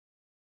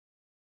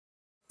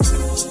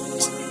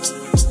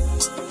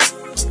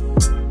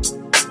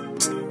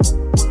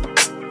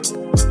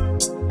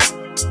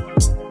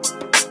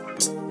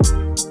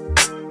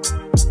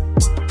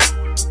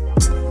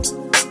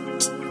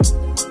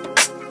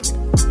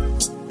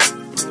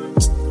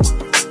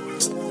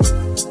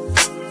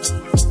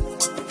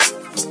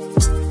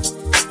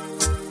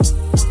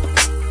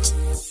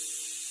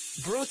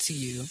to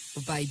you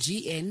by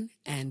GN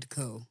and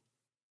Co.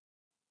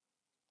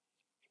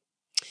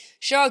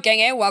 Sho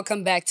Genge,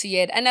 welcome back to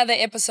yet another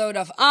episode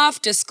of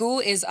After School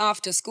is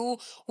After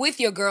School with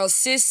your girl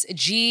Sis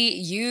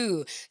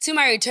GU. To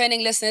my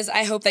returning listeners,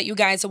 I hope that you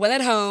guys are well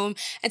at home.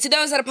 And to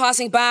those that are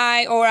passing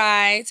by, all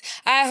right,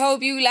 I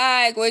hope you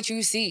like what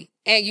you see.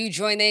 And you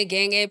join the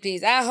gang,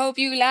 please. I hope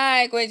you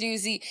like what you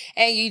see.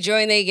 And you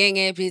join the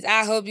gang, please.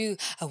 I hope you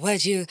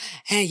what you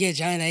and you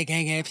join the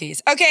gang,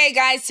 please. Okay,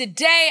 guys,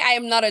 today I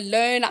am not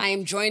alone. I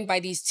am joined by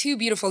these two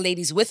beautiful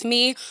ladies with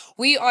me.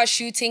 We are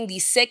shooting the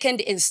second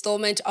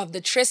installment of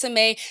the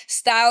TRESemmé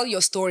Style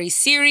Your Story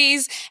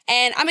series.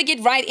 And I'm going to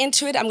get right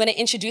into it. I'm going to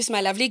introduce my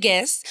lovely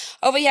guests.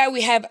 Over here,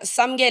 we have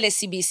Smangele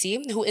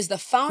Sibisi, who is the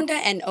founder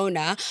and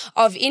owner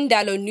of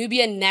Indalo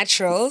Nubian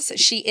Naturals.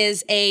 She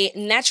is a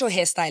natural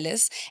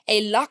hairstylist,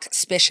 a lock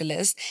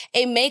specialist,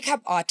 a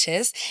makeup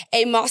artist,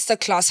 a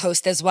masterclass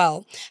host as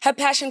well. Her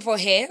passion for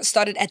hair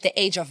started at the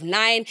age of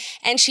 9,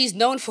 and she's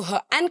known for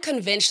her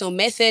unconventional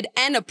method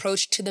and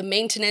approach to the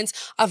maintenance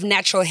of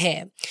natural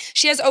hair.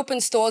 She has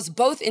opened stores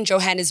both in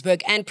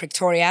Johannesburg and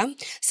Pretoria.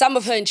 Some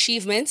of her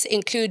achievements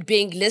include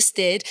being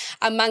listed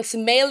amongst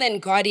Mail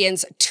and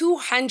Guardian's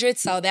 200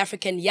 South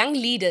African young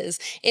leaders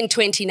in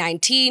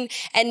 2019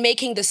 and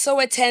making the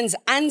SOATEN's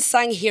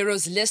Unsung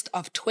Heroes list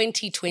of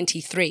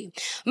 2023.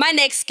 My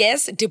next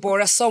guest,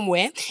 Debora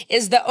Somwe,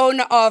 is the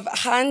owner of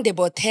Reine de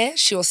Beaute.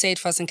 She will say it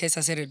first in case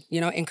I said it,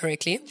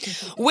 incorrectly,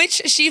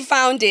 which she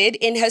founded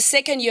in her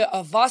second year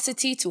of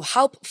varsity to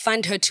help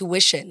fund her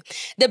tuition.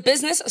 The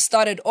business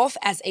started off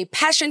as a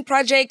passion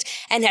project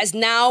and has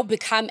now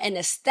become an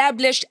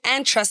established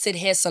and trusted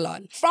hair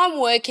salon. From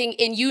working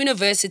in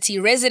university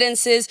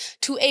residences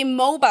to a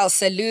mobile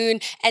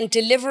saloon and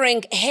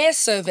delivering hair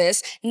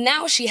service,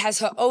 now she has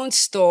her own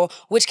store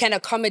which can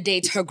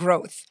accommodate her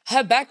growth.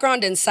 Her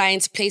background in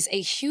science plays a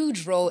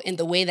huge role in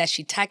the way that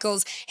she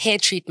tackles hair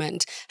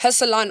treatment. Her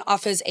salon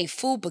offers a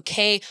full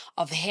bouquet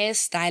of hair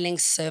styling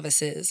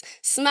services.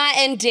 Sma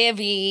and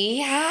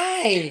Debbie,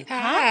 hi.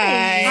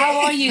 Hi.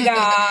 How are you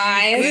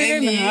guys?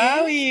 Good.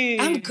 How are you?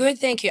 I'm good,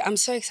 thank you. I'm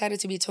so excited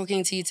to be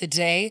talking to you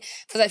today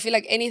because I feel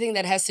like anything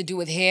that has to do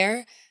with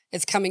hair,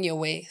 it's coming your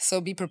way.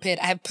 So be prepared.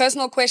 I have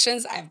personal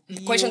questions. I have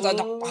questions on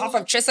behalf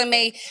of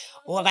TRESemmé.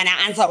 We're going to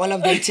answer all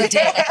of them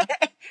today.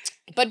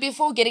 But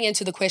before getting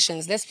into the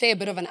questions, let's play a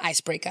bit of an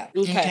icebreaker.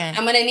 Okay.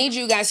 I'm going to need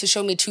you guys to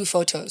show me 2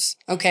 photos,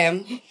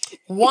 okay?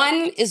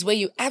 One is where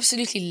you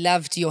absolutely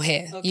loved your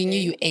hair. Okay. You knew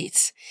you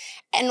ate.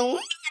 And one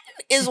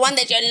is one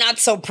that you're not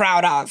so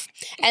proud of.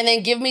 And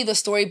then give me the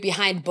story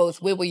behind both.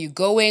 Where were you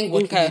going?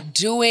 What were you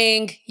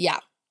doing? Yeah.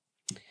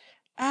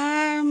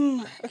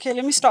 Okay,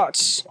 let me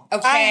start.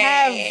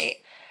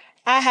 Okay.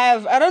 I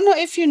have, I don't know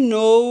if you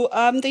know,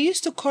 they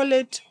used to call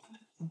it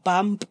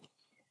bump.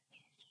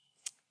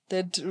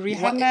 That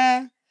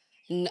Rihanna...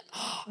 No.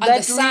 On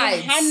the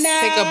sides.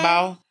 Rihanna, Take a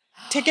bow.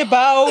 Take a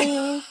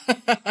bow.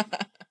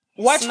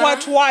 What?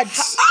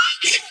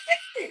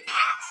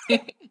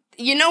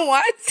 You know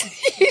what?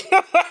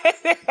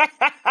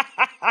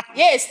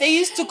 Yes, they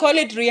used to call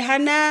it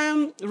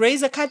Rihanna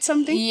razor cut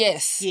something.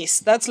 Yes. Yes,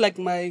 that's like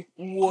my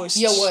worst.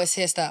 Your worst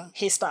hairstyle.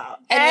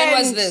 And when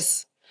was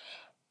this?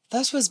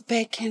 That was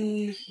back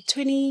in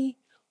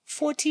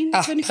 2014,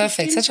 2015.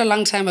 Perfect. Such a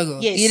long time ago.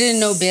 Yes. You didn't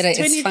know better. It's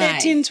fine.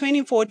 2013,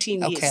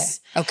 2014, okay. Yes.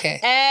 Okay.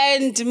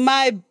 And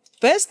my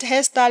best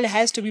hairstyle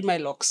has to be my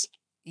locks.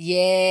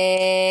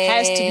 Yes.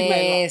 Has to be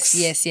my locks.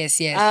 Yes.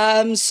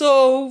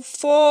 So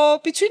for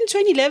between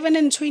 2011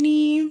 and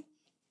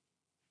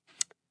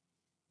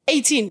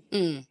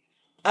 2018,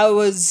 I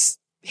was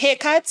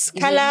haircuts,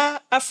 color,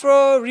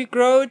 afro,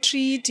 regrow,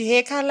 treat,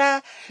 hair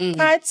color,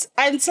 parts,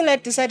 until I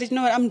decided, you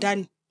know what, I'm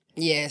done.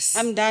 Yes.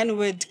 I'm done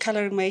with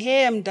coloring my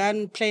hair. I'm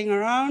done playing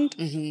around.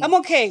 I'm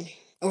okay.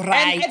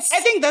 Right. And I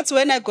think that's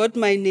when I got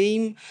my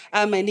name,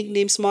 my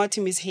nickname, Smart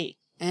Team is Hair.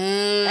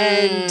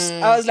 And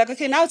I was like,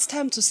 okay, now it's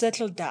time to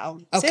settle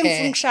down.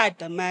 Okay. You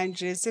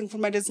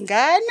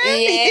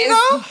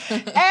know?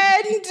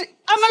 And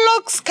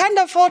Amalok's kind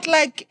of felt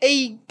like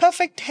a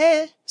perfect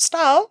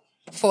hairstyle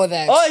for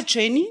that. or a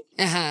training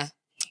to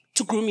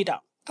groom me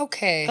down.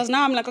 Okay. Because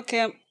now I'm like,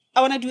 okay,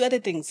 I want to do other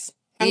things.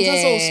 I'm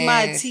yes. just so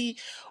smart.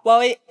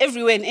 Well,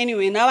 everywhere and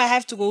anyway. Now I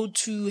have to go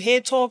to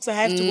hair talks. I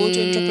have to go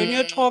to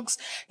entrepreneur talks.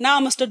 Now I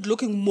must start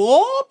looking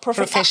more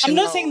professional. I'm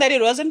not saying that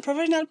it wasn't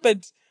professional,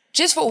 but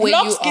just for where you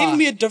are. Locks gave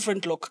me a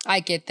different look. I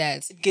get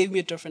that. It gave me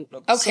a different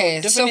look.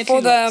 Okay, so for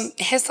the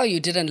hairstyle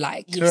you didn't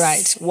like,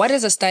 right? What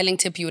is a styling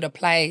tip you would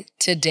apply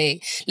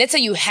today? Let's say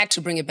you had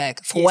to bring it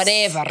back for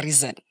whatever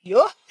reason.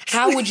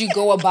 How would you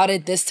go about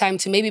it this time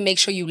to maybe make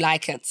sure you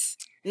like it?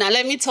 Now,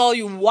 let me tell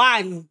you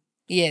one.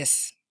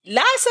 Yes.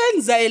 La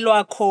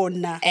senzelwa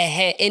khona.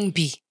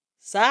 NB.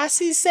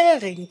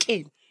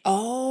 Sasiserenkeni.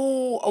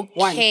 Oh,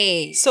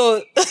 okay. One.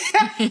 So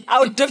I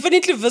would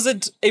definitely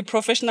visit a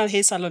professional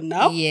hair salon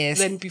now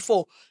than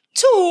before.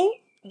 2,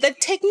 the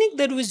technique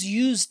that was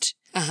used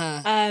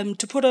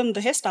to put on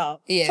the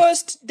hairstyle.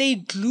 First, they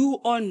glue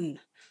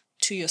on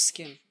to your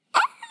skin.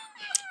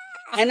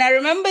 And I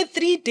remember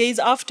 3 days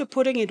after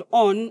putting it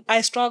on,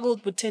 I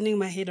struggled with turning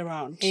my head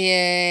around.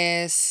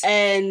 Yes.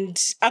 And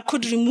I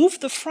could remove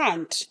the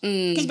front.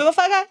 Because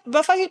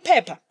bafaka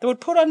paper. They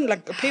would put on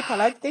like a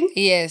paper-like thing.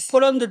 Yes.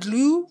 Put on the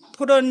glue,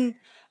 put on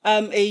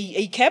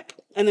a cap,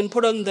 and then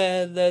put on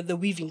the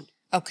weaving.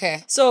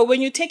 Okay. So when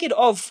you take it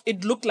off,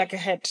 it looked like a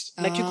hat.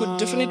 Like you could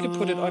definitely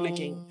put it on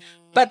again.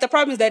 But the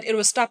problem is that it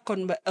was stuck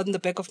on the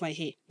back of my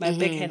hair, my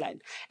back hairline.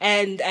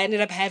 And I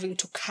ended up having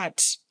to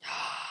cut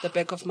the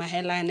back of my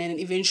hairline and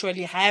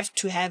eventually have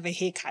to have a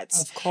haircut.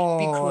 Of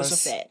course. Because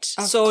of that.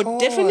 Of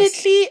course.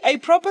 Definitely a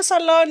proper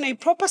salon, a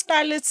proper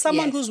stylist,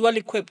 someone who's well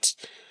equipped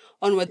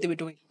on what they were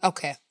doing.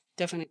 Okay.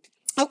 Definitely.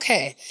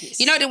 Okay. Yes.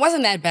 You know, it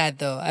wasn't that bad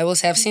though. I will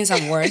say I've seen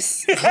some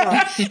worse.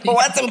 But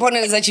what's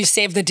important is that you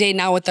saved the day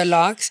now with the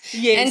locks.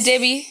 Yes. And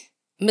Debbie,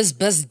 Miss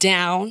Buzz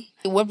Down.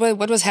 What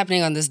was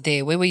happening on this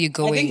day? Where were you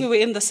going? I think we were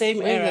in the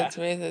same era.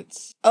 Where is it?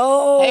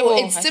 Oh,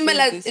 Hey, it's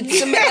similar. It's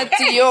similar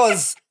to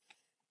yours.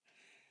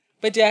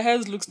 But yeah,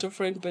 hers looks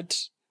different.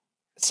 But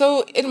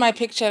So in my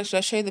picture, should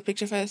I show you the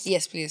picture first?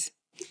 Yes, please.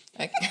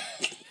 Okay.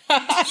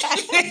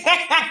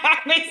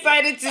 I'm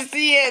excited to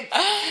see it.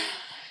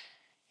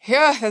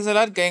 Yeah, there's a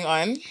lot going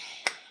on.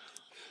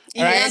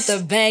 Right?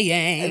 The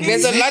bang.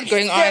 There's a lot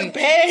going on.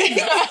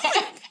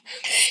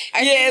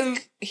 I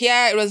think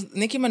here it was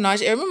Nicki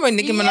Minaj. I remember when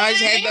Nicki Minaj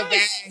had the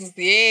bangs.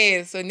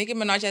 Yeah, so Nicki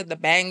Minaj had the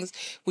bangs.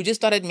 We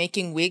just started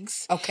making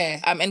wigs. Okay.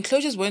 And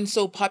closures weren't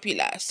so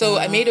popular. So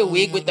I made a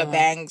wig with the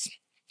bangs.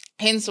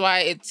 Hence why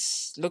it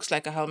looks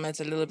like a helmet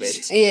a little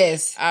bit.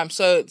 Yes.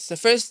 So it's the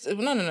first,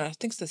 no. I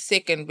think it's the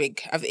second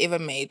wig I've ever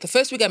made. The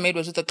first wig I made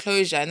was with a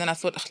closure. And then I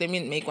thought, let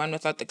me make one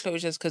without the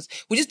closures because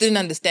we just didn't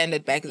understand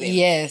it back then.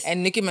 Yes.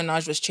 And Nicki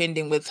Minaj was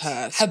trending with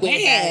her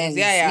bangs.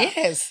 Yeah.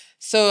 Yes.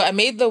 So I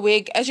made the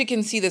wig. As you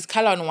can see, there's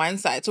color on one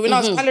side. So when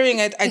I was coloring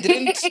it, I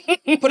didn't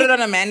put it on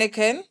a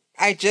mannequin.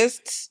 I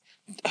just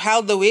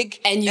held the wig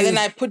and then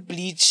I put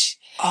bleach.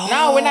 Oh.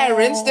 Now, when I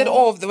rinsed it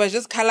off, there was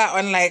just color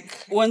on like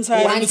one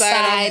side of the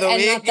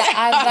and wig. not the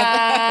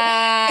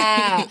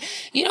other.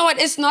 You know what?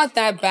 It's not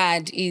that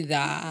bad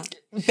either.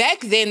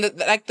 Back then,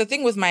 the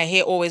thing with my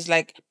hair always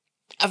like,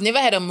 I've never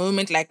had a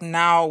moment like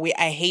now where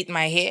I hate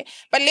my hair.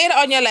 But later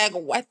on, you're like,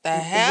 what the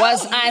hell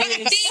was I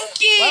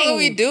thinking? What were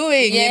we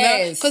doing? Yes. You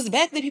know? Because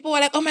back then, people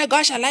were like, oh my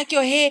gosh, I like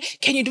your hair.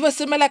 Can you do a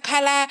similar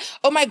color?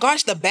 Oh my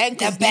gosh, the bang.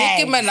 The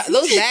bangs.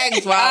 Those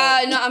bangs,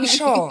 wow. No, I'm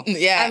sure.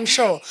 Yeah. I'm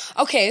sure.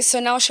 Okay, so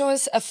now show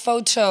us a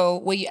photo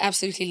where you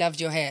absolutely loved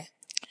your hair.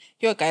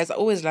 Yo, guys, I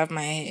always love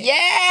my hair.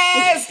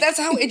 Yes, that's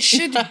how it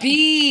should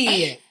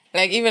be.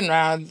 Like even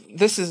round,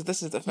 this is the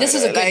photo. This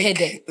is a good hair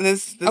day.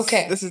 This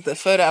is the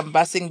photo I'm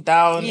busting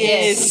down.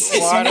 Yes, it's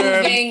water.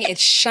 moving,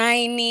 it's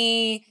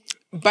shiny.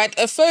 But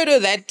a photo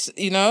that,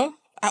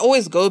 I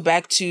always go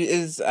back to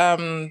is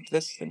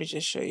this. Let me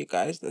just show you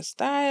guys the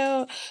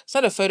style. It's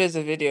not a photo, it's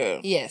a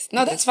video. Yes,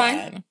 no, that's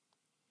fine.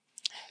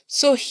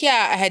 So here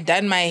I had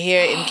done my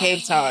hair in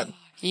Cape Town.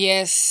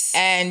 Yes.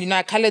 And,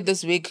 I colored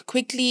this wig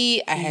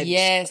quickly. I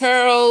had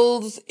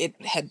curls. It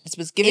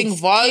was giving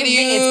volume.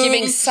 It's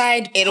giving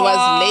side It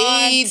was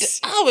laid.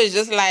 I was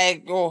just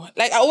like,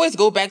 I always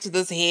go back to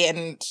this hair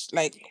and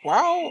like,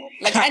 wow.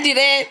 Like I did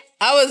it.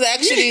 I was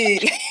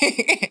actually...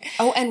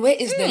 and where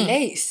is the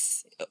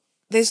lace?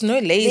 There's no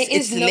lace. There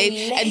is no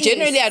lace. And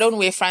generally I don't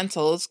wear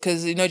frontals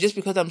because, just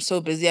because I'm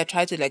so busy, I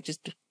try to like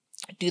just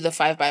do the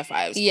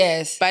 5x5s.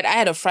 Yes. But I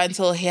had a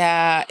frontal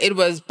hair. It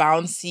was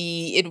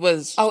bouncy. It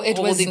was it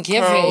was in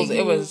giving. curls.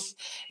 It was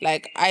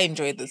like, I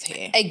enjoyed this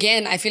hair.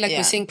 Again, I feel like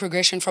we're seeing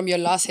progression from your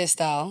last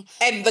hairstyle.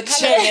 And the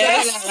color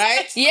is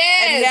right?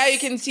 Yes. And now you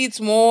can see it's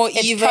more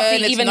even.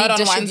 It's not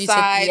on one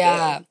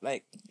side.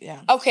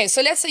 Yeah. Okay,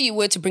 so let's say you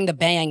were to bring the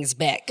bangs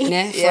back for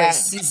a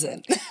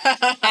season.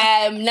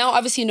 Now,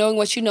 obviously, knowing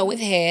what you know with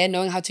hair,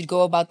 knowing how to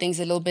go about things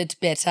a little bit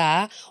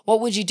better, what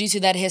would you do to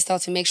that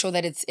hairstyle to make sure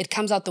that it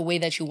comes out the way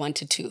that you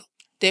want it to?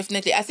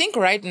 Definitely. I think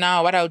right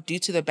now what I would do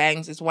to the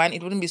bangs is one,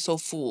 it wouldn't be so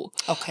full.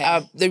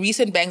 Okay. The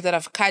recent bangs that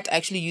I've cut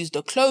actually used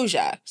the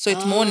closure. So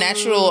it's more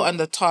natural on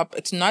the top.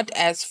 It's not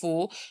as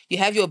full. You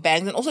have your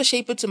bangs and also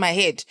shape it to my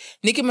head.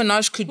 Nicki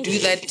Minaj could do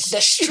that. The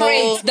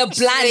straight, the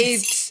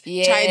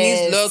blunt.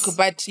 Chinese look.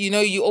 But,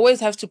 you always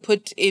have to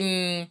put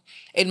in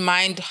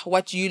mind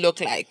what you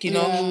look like,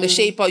 the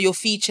shape of your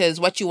features,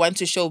 what you want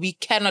to show. We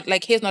cannot,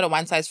 hair's not a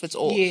one size fits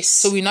all. Yes.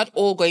 So we're not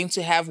all going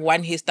to have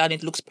one hairstyle and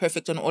it looks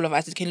perfect on all of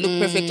us. It can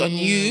look perfect on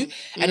you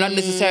and not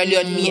necessarily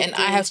on me. And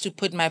I have to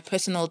put my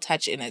personal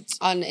touch in it.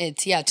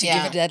 To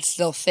give it that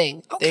little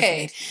thing. Okay.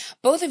 Definitely.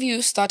 Both of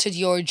you started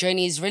your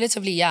journeys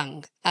relatively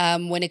young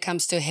when it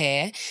comes to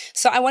hair.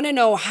 So I want to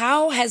know,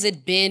 how has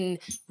it been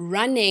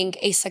running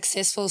a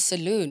successful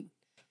salon?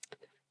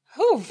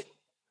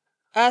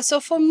 So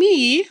for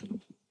me,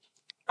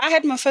 I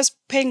had my first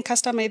paying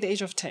customer at the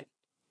age of 10.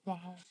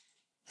 Wow.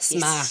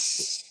 Smart.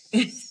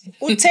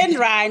 10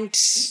 rand.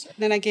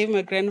 Then I gave him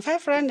a grand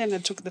 5 rand and I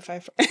took the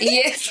 5 rand.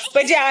 Yes.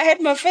 But yeah, I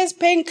had my first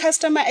paying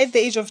customer at the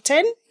age of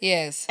 10.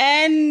 Yes.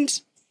 And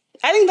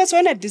I think that's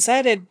when I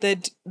decided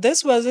that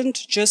this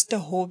wasn't just a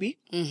hobby.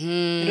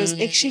 Mm-hmm. It was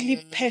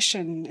actually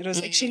passion. It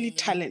was actually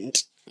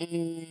talent.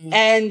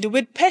 And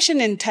with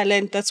passion and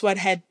talent, that's what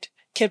had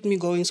kept me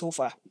going so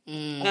far.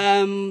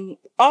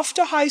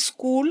 After high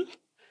school,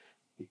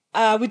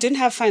 we didn't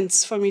have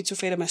funds for me to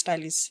pay my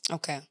stylist.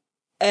 Okay.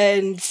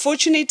 And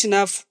fortunate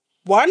enough,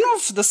 one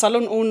of the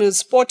salon owners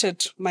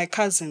spotted my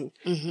cousin.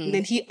 And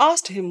then he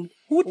asked him,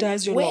 who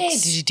does your locks? Where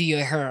did you do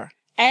your hair?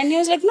 And he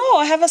was like, no,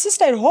 I have a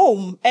sister at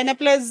home. And I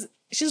plus,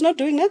 she's not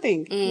doing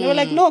nothing. They were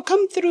like, no,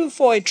 come through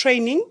for a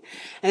training.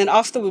 And then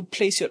after we'll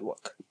place you at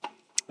work.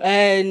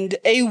 And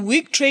a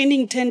week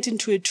training turned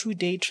into a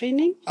 2-day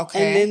training. Okay.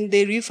 And then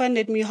they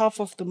refunded me half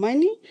of the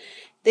money.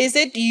 They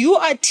said, you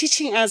are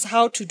teaching us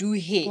how to do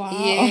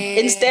hair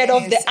instead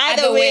of the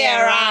other way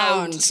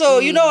around. So,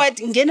 you know what?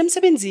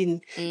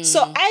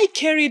 So I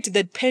carried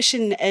that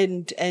passion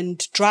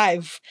and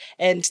drive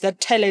and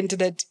that talent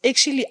that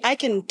actually I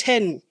can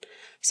turn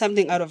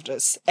something out of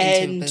this.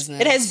 And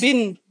it has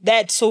been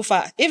that so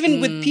far.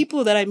 Even with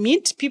people that I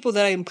meet, people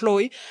that I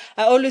employ,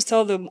 I always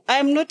tell them,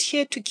 I'm not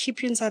here to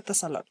keep you inside the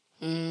salon.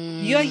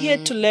 You're here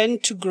to learn,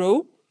 to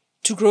grow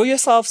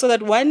yourself so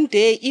that one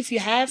day, if you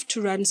have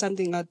to run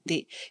something out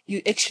there,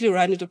 you actually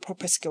run it with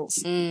proper skills.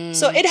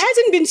 So it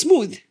hasn't been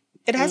smooth.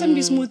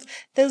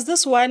 There's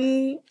this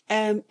one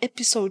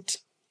episode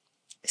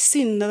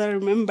scene that I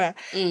remember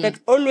that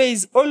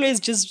always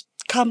just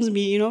calms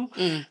me, you know.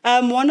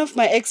 One of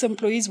my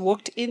ex-employees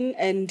walked in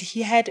and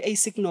he had a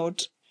sick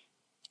note.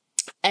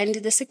 And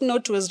the sick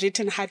note was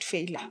written heart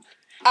failure.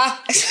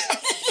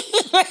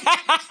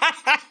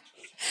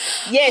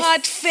 Yes.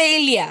 Heart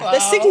failure. Wow. The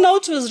sick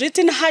note was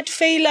written heart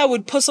failure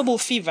with possible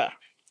fever.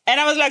 And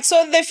I was like,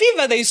 so the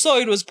fever they saw,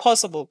 it was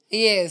possible.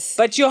 Yes.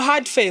 But your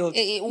heart failed.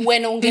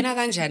 When ungena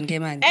kanjani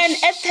ke manje? And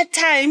at that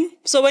time,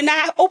 so when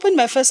I opened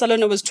my first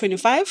salon, I was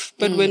 25.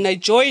 But when I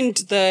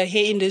joined the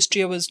hair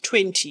industry, I was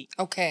 20.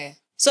 Okay.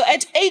 So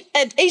at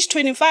age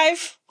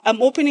 25,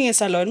 I'm opening a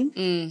salon,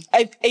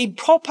 a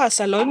proper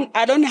salon.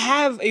 I don't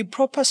have a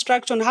proper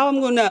structure on how I'm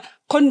going to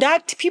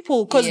conduct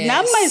people. Because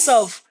now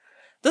myself,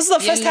 this is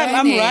the first time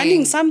I'm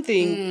running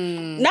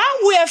something. Now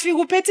we are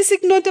figupeti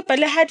sick note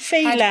pale heart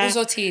failure.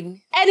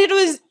 And it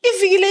was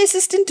ifigile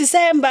 16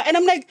 December. And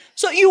I'm like,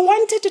 so you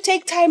wanted to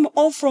take time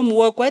off from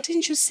work. Why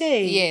didn't you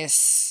say?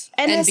 Yes.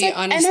 And I be said,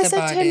 honest and I said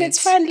about to him, it.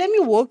 it's fine. Let me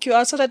walk you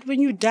out so that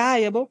when you die,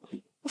 you're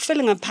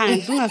feeling a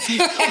pain. So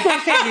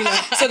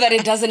that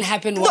it doesn't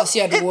happen whilst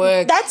you're at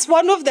work. That's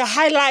one of the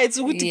highlights.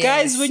 Yes.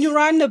 Guys, when you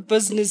run a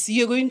business,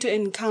 you're going to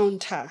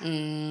encounter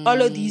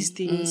all of these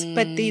things,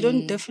 but they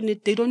don't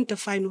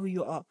define who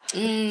you are.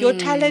 Your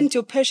talent,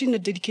 your passion, your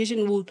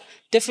dedication will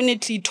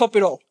definitely top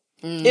it all.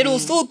 It will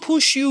still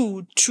push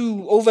you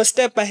to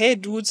overstep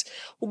ahead.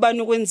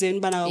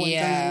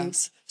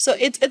 So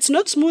it's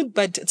not smooth,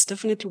 but it's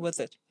definitely worth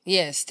it.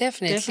 Yes,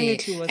 definitely.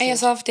 Definitely worth and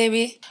yourself,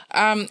 Debbie?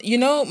 You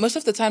know, most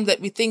of the time that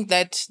we think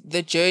that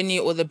the journey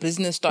or the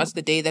business starts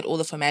the day that all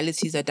the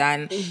formalities are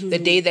done, the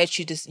day that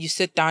you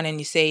sit down and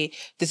you say,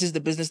 this is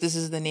the business, this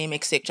is the name,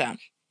 etc.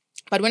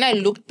 But when I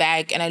look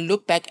back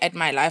at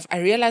my life, I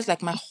realized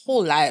like my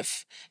whole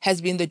life has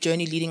been the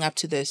journey leading up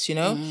to this, you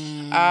know?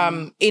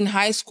 In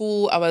high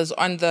school, I was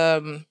on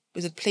the...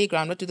 Is it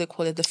playground? What do they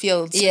call it? The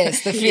fields.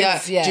 Yes, the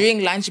fields, yeah.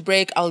 During lunch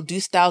break, I'll do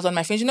styles on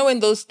my friends. You know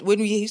when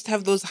we used to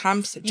have those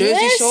humps?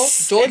 Jersey Shore?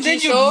 Georgie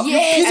Shore?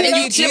 Yes, and then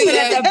you clip it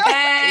at the back.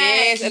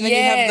 Yes, and then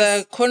you have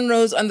the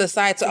cornrows on the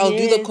side. So I'll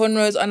do the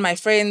cornrows on my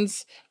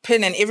friends'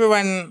 pin, and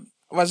everyone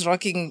was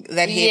rocking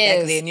that hair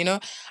back then, you know.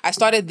 I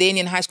started then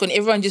in high school and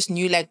everyone just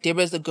knew like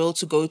Deborah's the girl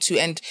to go to.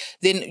 And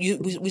then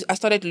I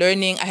started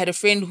learning. I had a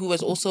friend who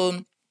was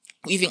also...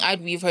 weaving,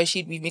 I'd weave her,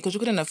 she'd weave me because we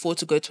couldn't afford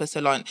to go to a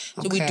salon.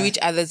 So we do each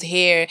other's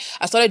hair.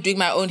 I started doing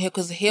my own hair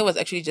because hair was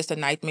actually just a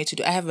nightmare to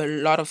do. I have a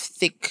lot of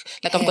thick,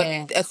 like I've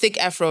got a thick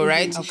afro,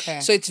 right? Okay.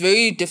 So it's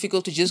very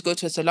difficult to just go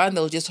to a salon.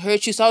 They'll just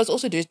hurt you. So I was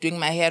also just doing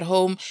my hair at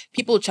home.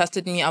 People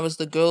trusted me. I was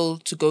the girl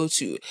to go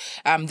to.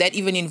 That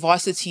even in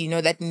varsity, you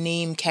know, that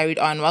name carried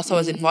on. Whilst I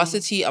was in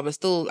varsity, I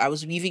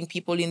was weaving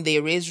people in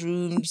their res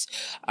rooms,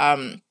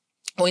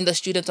 or in the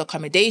student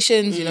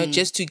accommodations, you know,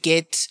 just to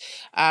get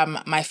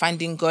my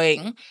funding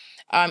going.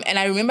 And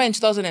I remember in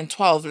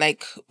 2012,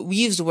 like,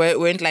 weaves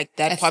weren't like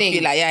that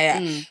popular.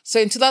 So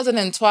in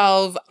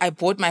 2012, I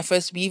bought my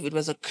first weave. It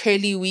was a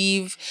curly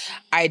weave.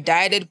 I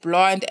dyed it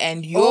blonde,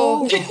 and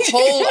the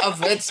whole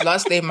of it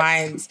lost their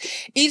minds.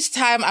 Each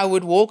time I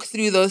would walk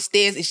through those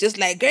stairs, it's just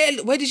like,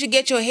 girl, where did you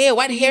get your hair?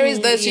 What hair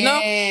is this? You know?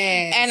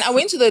 And I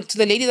went to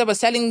the lady that was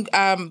selling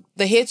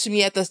the hair to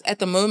me at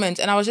the moment,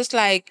 and I was just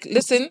like,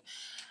 listen,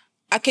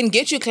 I can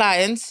get you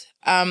clients,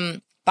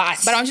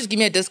 but I want you to give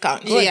me a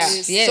discount.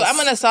 Yes. So I'm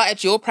going to sell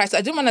at your price.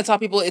 I didn't want to tell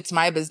people it's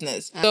my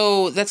business.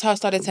 So that's how I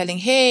started selling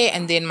hair.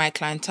 And then my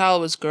clientele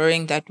was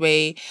growing that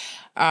way.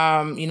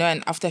 You know,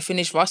 and after I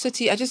finished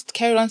varsity, I just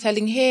carried on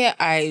selling hair.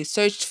 I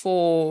searched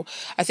for,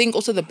 I think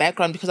also the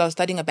background, because I was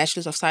studying a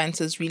Bachelor's of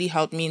Sciences, really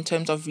helped me in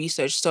terms of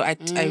research. So I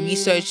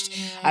researched,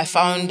 I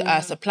found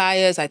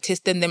suppliers, I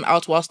tested them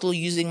out while still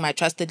using my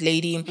trusted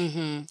lady,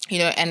 you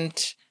know,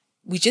 and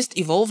we just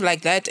evolved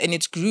like that and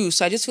it grew.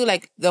 So I just feel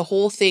like the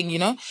whole thing, you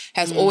know,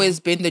 has always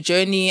been the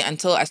journey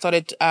until I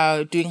started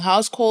doing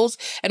house calls.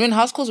 And when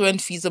house calls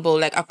weren't feasible,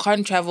 like I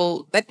can't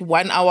travel, that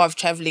 1 hour of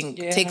traveling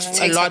takes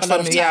a lot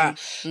from me. Yeah.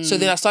 So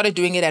then I started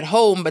doing it at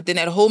home, but then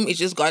at home it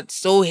just got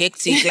so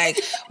hectic. Like,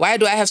 why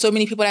do I have so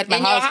many people at my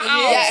house?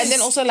 Yeah. And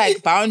then also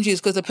like boundaries,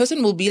 because the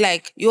person will be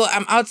like, yo,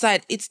 I'm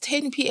outside. It's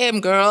 10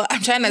 p.m. girl.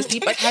 I'm trying to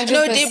sleep. But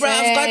no, Deborah,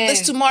 I've got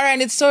this tomorrow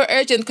and it's so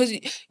urgent, because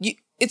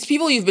it's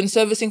people you've been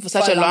servicing for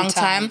such a long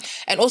time.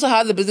 And also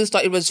how the business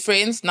started, it was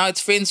friends. Now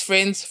it's friends.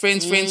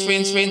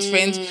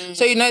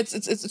 So, you know,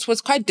 it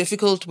was quite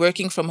difficult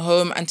working from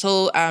home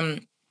until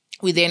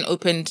we then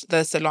opened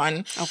the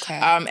salon. Okay.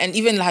 And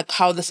even like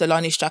how the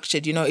salon is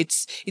structured, you know,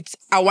 it's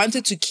I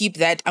wanted to keep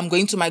that. I'm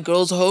going to my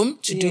girl's home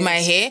to do my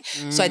hair.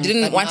 So I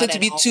didn't want it to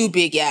be too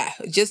big. Yeah.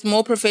 Just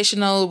more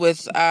professional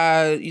with,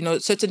 you know,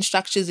 certain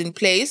structures in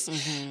place,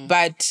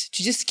 but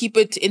to just keep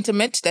it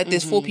intimate, that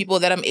there's 4 people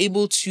that I'm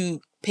able to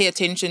pay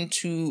attention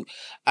to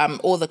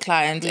all the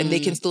clients and they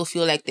can still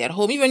feel like they're at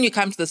home. Even when you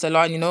come to the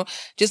salon, you know,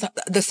 just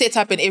the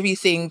setup and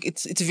everything,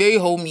 it's very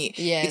homey.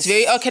 Yes. It's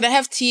very, can I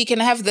have tea? Can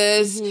I have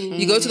this?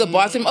 You go to the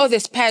bathroom,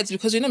 there's pads,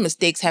 because, you know,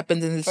 mistakes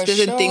happen and there's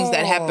certain things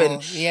that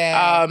happen.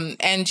 Yeah.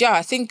 And yeah,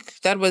 I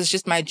think that was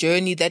just my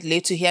journey that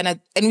led to here.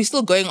 And we're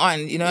still going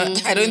on, you know.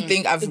 I don't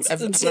think I've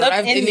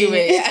arrived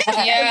anywhere.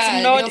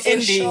 It's not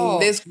ending.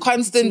 Sure. There's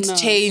constant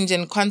change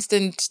and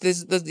constant,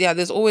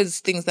 there's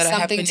always things that are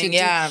happening.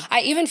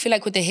 I even feel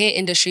like with the hair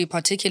industry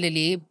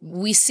particularly,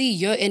 we see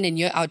year in and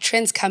year out,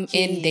 trends come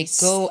in, they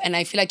go, and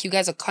I feel like you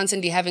guys are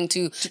constantly having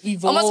to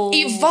almost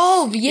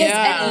evolve,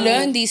 and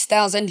learn these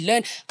styles and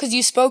learn, because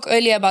you spoke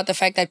earlier about the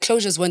fact that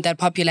closures weren't that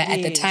popular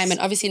at the time, and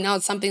obviously now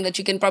it's something that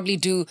you can probably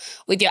do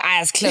with your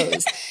eyes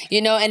closed,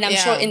 you know, and I'm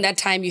sure in that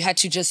time you had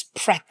to just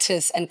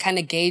practice and kind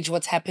of gauge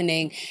what's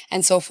happening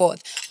and so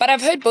forth. But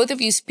I've heard both of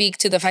you speak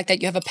to the fact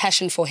that you have a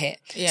passion for hair.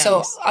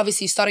 So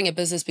obviously starting a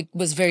business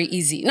was very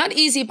easy. Not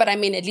easy, but I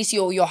mean, at least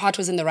your heart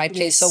was in the right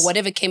place. So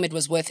whatever came, it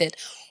was worth it.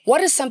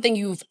 What is something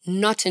you've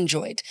not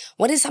enjoyed?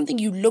 What is something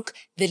you look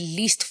the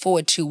least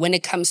forward to when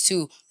it comes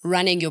to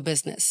running your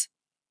business?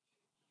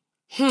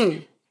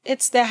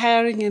 It's the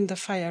hiring and the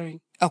firing.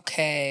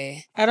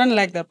 Okay. I don't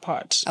like that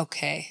part.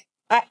 Okay.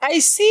 I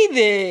see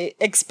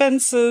the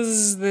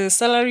expenses, the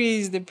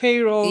salaries, the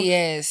payroll.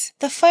 Yes.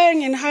 The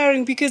firing and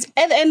hiring, because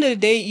at the end of the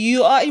day,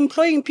 you are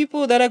employing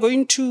people that are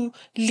going to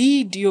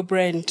lead your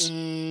brand,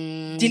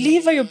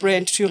 deliver your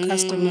brand to your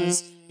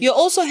customers. You're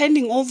also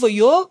handing over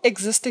your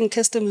existing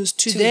customers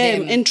to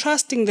them,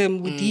 entrusting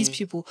them with these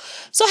people.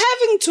 So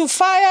having to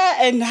fire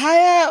and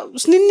hire,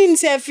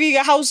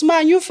 house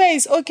man, new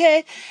face,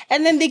 okay,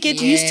 and then they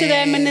get used to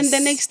them, and then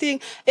the next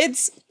thing,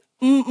 it's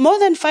more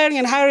than firing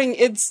and hiring,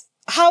 it's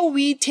how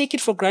we take it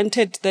for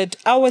granted that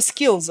our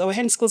skills, our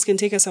hand skills can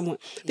take us somewhere.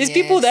 There's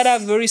people that are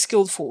very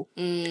skillful,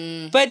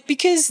 but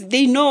because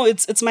they know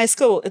it's my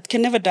skill, it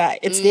can never die.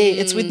 It's there,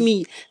 it's with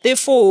me.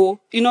 Therefore,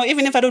 you know,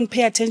 even if I don't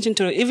pay attention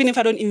to it, even if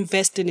I don't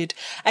invest in it,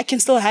 I can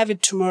still have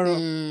it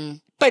tomorrow.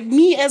 But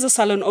me as a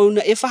salon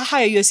owner, if I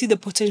hire you, I see the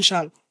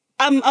potential.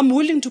 I'm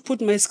willing to put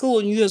my skill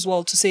on you as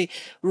well to say,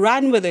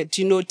 run with it,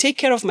 you know, take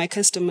care of my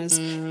customers.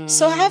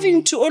 So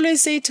having to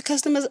always say to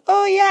customers,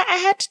 oh yeah, I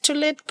had to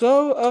let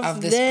go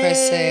of this them.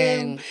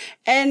 person.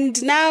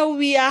 And now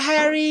we are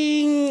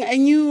hiring a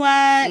new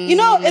one. You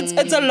know,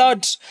 it's a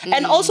lot.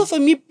 And also for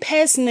me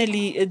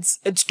personally,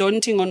 it's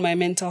daunting on my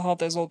mental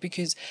health as well,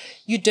 because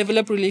you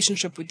develop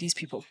relationship with these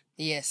people.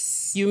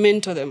 Yes. You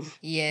mentor them.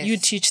 Yes. You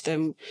teach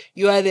them.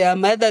 You are their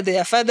mother,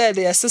 their father,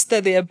 their sister,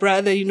 their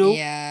brother, you know.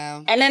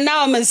 Yeah. And then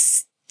now I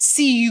must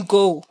see you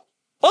go.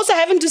 Also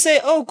having to say,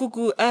 oh,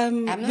 Gugu,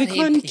 we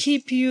can't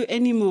keep you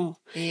anymore.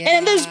 Yeah.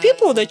 And there's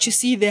people that you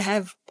see, they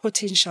have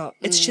potential.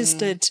 It's just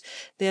that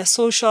their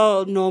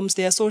social norms,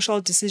 their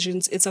social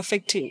decisions, it's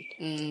affecting.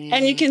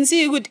 And you can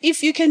see,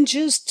 if you can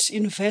just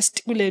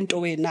invest,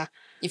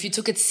 if you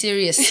took it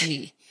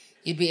seriously,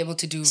 you'd be able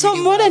to do so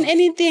really more well. than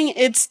anything,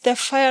 it's the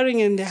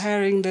firing and the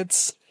hiring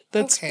that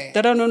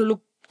I don't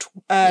look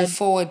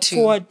forward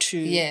to.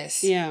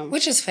 Yes. Yeah.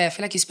 Which is fair. I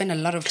feel like you spend a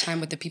lot of time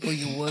with the people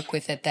you work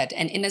with at that.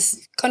 And in a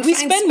confined we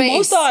spend space.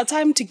 most of our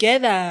time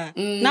together.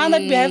 Now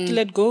that we have to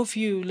let go of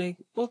you, like,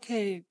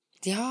 okay.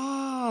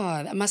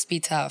 Yeah, that must be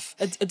tough.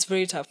 It's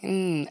very tough.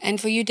 And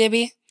for you,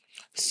 Debbie?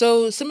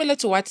 So similar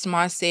to what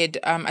Smar said,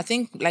 I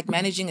think like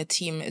managing a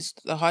team is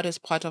the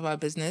hardest part of our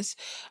business.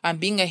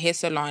 Being a hair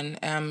salon,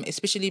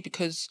 especially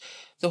because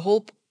the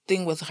whole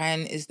thing with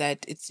Reine is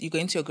that you're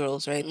going to your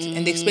girls, right?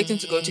 And they're expecting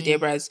to go to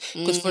Deborah's,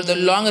 because for the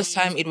longest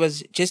time it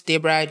was just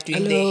Deborah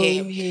doing their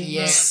hair.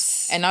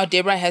 Yes. And now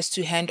Deborah has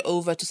to hand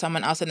over to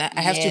someone else, and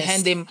I have to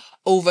hand them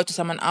over to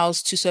someone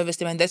else to service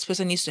them, and that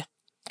person needs to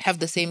have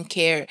the same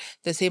care,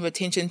 the same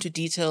attention to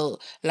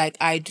detail like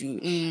I do.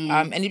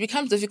 And it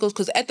becomes difficult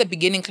because at the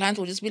beginning, clients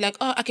will just be like,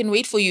 oh, I can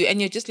wait for you. And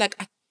you're just like,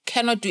 I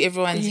cannot do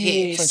everyone's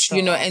hair, for sure.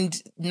 you know,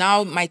 and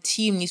now my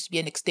team needs to be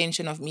an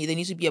extension of me. They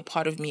need to be a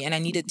part of me, and I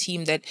need a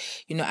team that,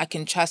 you know, I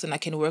can trust and I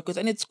can work with.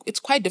 And it's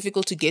quite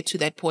difficult to get to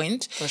that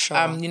point. For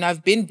sure. You know,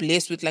 I've been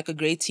blessed with like a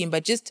great team,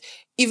 but just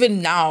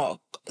even now,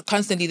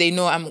 constantly, they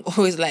know I'm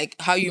always like,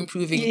 how are you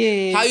improving?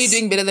 Yes. How are you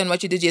doing better than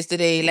what you did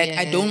yesterday? Like,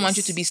 I don't want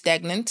you to be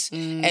stagnant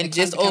and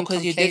just,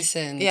 because you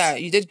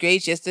did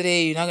great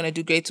yesterday, you're not going to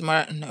do great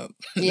tomorrow. No.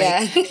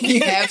 Yeah. Like,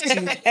 you have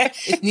to,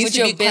 it needs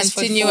to be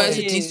continuous.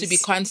 It needs to be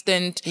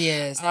constant.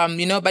 Yes.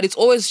 You know, but it's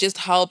always just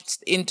helped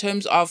in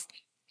terms of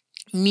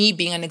me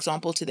being an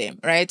example to them,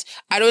 right?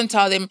 I don't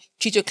tell them,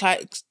 treat your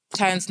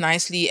clients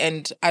nicely,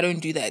 and I don't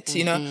do that.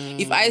 You know,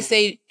 if I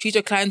say treat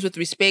your clients with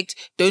respect,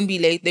 don't be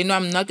late, they know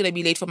I'm not going to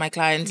be late for my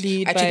clients.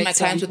 I treat my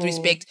clients with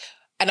respect,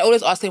 and I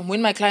always ask them,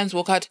 when my clients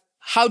walk out,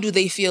 how do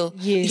they feel?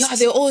 Yes. Yeah,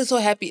 they're always so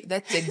happy.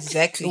 That's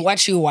exactly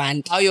what you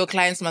want. How your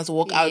clients must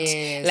walk out.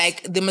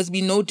 Like, there must be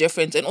no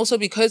difference. And also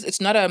because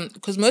it's not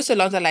because most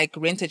salons are like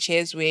rented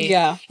chairs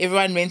where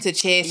everyone rents a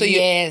chair. So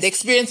the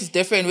experience is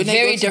different. When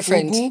very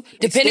different. Gugu,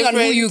 depending on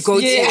who you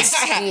go to.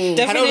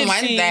 I don't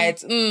want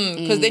that.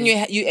 Because then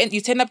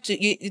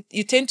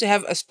you tend to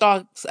have a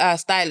star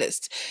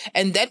stylist.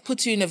 And that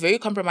puts you in a very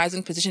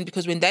compromising position,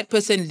 because when that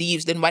person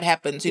leaves, then what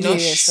happens? You know?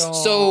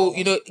 So,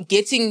 you know,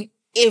 getting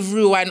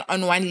everyone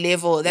on one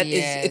level, that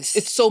is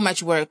it's so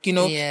much work, you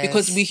know,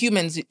 because we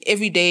humans,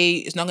 every day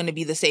is not going to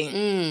be the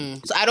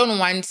same. So I don't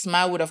want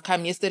Sma would have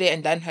come yesterday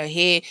and done her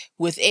hair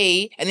with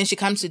A, and then she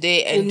comes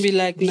today and be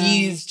like,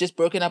 B's just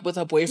broken up with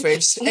her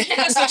boyfriend. So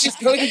she's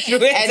going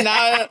through it, and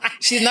now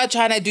she's not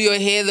trying to do your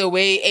hair the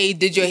way A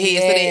did your hair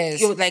yesterday.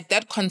 You know, like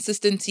that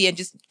consistency, and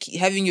just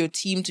having your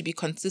team to be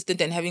consistent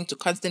and having to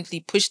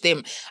constantly push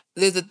them.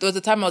 There was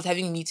a time I was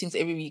having meetings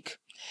every week.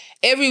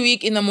 Every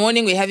week in the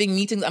morning, we're having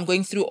meetings. I'm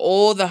going through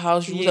all the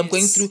house rules. I'm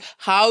going through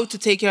how to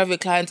take care of your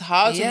clients,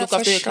 how to look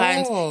after your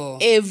clients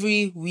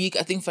every week,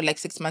 I think for like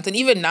 6 months. And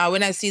even now,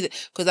 when I see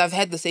that, because I've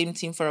had the same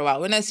team for a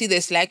while, when I see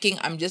they're slacking,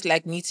 I'm just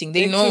like meeting.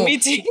 They know.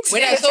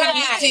 When I saw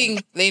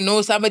meeting, they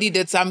know somebody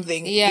did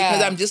something.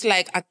 Because I'm just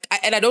like,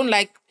 I don't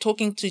like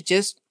talking to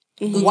just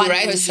one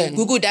person.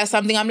 Gugu does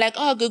something. I'm like,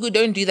 oh, Gugu,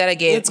 don't do that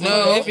again. Let's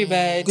go,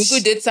 everybody.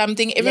 Gugu did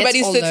something.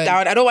 Everybody sits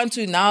down. I don't want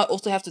to now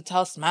also have to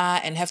tell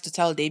Sma and have to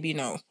tell Debbie,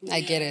 no.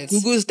 I get it.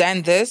 Gugu's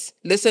done this.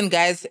 Listen,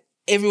 guys,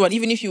 everyone,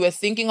 even if you were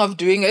thinking of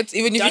doing it,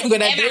 even if you're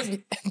going to do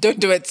it,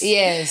 don't do it.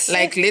 Yes.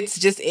 Like, let's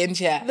just end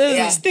here.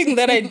 There's this thing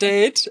that I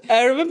did.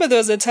 I remember there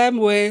was a time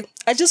where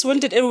I just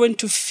wanted everyone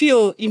to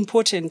feel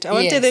important. I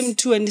wanted them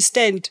to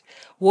understand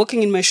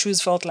walking in my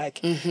shoes felt like.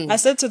 I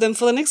said to them,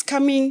 for the next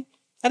coming,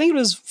 I think it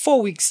was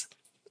 4 weeks,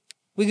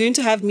 we're going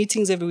to have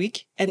meetings every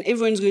week, and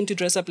everyone's going to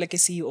dress up like a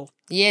CEO.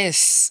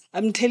 Yes.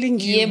 I'm telling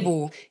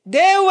you.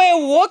 They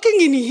were walking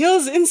in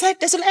heels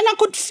inside the salon, and I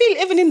could feel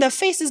even in their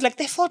faces, like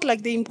they felt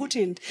like they're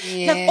important.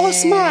 Like, oh,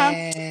 Sma,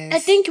 I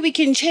think we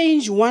can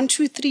change 1,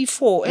 2, 3,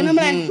 4. And I'm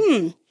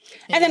like,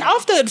 And then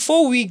after that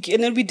 4 week,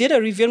 and then we did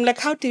a review, I'm like,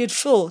 how did it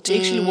feel to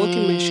actually walk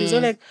in my shoes?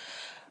 I'm like,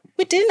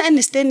 we didn't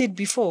understand it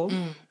before,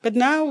 but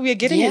now we're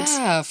getting it.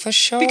 Yeah, for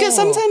sure. Because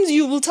sometimes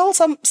you will tell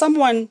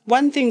someone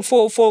one thing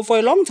for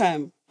a long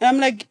time. And I'm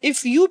like,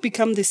 if you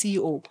become the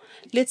CEO,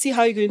 let's see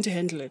how you're going to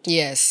handle it.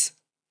 Yes.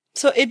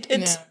 So it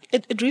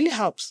really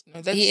helps.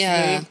 No, that's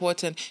very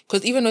important.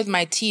 Because even with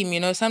my team, you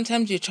know,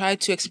 sometimes you try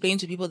to explain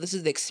to people, this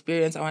is the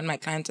experience I want my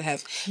client to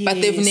have.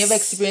 But they've never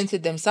experienced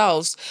it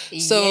themselves.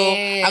 So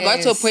I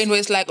got to a point where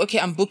it's like, okay,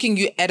 I'm booking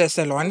you at a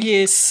salon.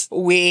 Yes.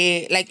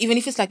 Where, like, even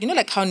if it's like, you know,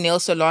 like how nail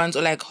salons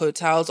or like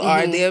hotels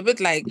are, they're a bit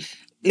like,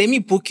 let me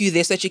book you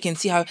there so that you can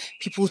see how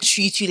people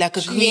treat you like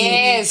a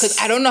queen. Because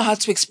I don't know how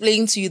to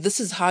explain to you, this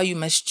is how you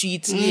must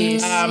treat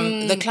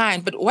the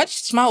client. But what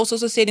Sma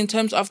also said in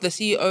terms of the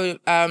CEO,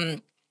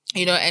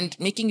 you know, and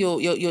making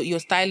your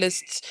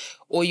stylists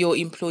or your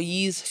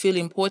employees feel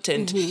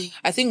important.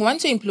 I think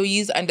once your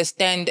employees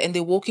understand and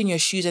they walk in your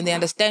shoes and they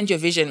understand your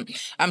vision.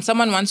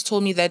 Someone once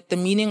told me that the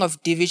meaning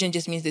of division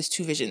just means there's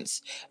 2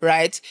 visions,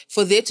 right?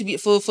 For there to be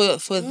for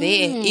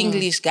their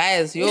English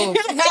guys,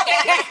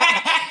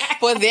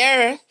 for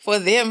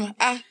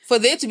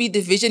there to be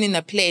division in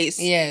a place,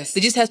 there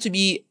just has to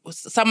be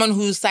someone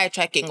who's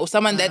sidetracking or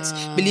someone that's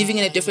believing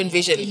in a different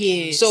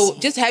vision. So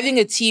just having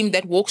a team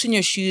that walks in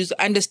your shoes,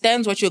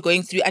 understands what you're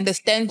going through,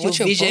 understands your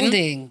vision,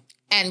 building,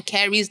 and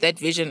carries that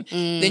vision,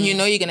 then you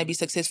know you're going to be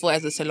successful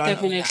as a salon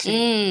owner.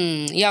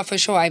 Yeah, for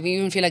sure. I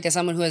even feel like as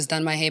someone who has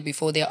done my hair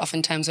before, there are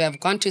often times where I've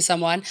gone to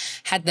someone,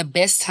 had the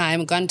best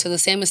time, gone to the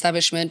same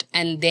establishment,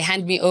 and they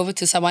hand me over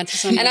to someone.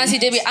 And I say,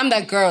 Debbie, I'm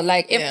that girl.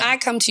 Like, if I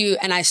come to you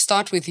and I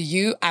start with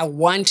you, I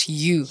want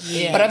you.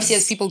 But obviously,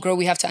 as people grow,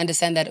 we have to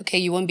understand that, okay,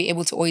 you won't be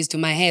able to always do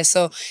my hair.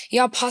 So,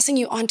 passing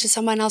you on to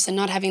someone else and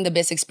not having the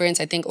best experience,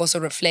 I think also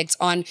reflects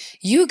on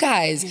you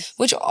guys,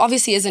 which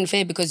obviously isn't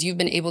fair because you've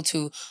been able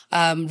to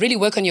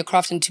really work on your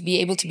craft and to be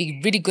able to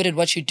be really good at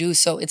what you do.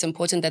 So it's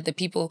important that the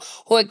people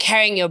who are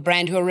carrying your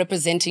brand, who are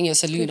representing your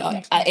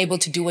salon are able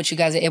to do what you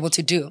guys are able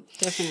to do.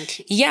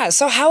 Definitely. Yeah.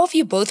 So how have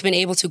you both been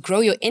able to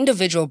grow your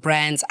individual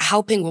brands,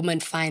 helping women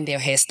find their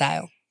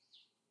hairstyle?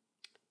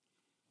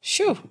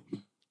 Sure.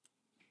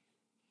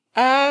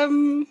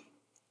 I'm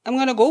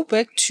going to go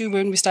back to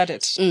when we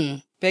started,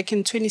 back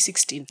in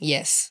 2016.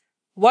 Yes.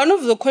 One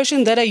of the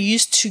questions that I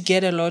used to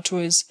get a lot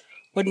was,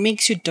 what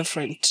makes you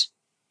different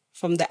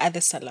from the other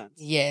salons?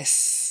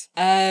 Yes.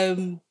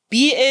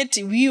 Be it,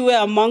 we were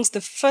amongst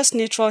the first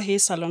natural hair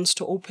salons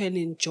to open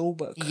in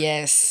Joburg.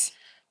 Yes.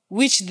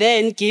 Which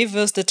then gave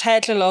us the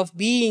title of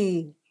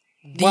being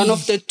one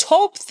of the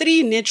top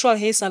 3 natural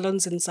hair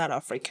salons in South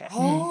Africa.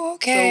 Oh,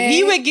 okay. So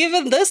we were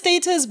given the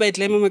status by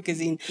Glamour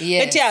Magazine.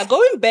 Yes. But yeah,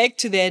 going back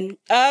to then,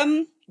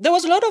 there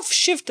was a lot of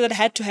shift that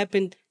had to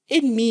happen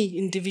in me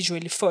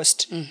individually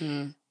first.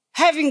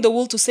 Having the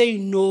will to say,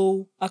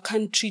 no, I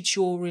can't treat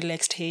your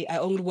relaxed hair. I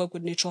only work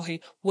with natural hair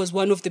was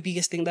one of the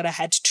biggest things that I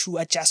had to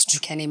adjust to.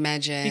 I can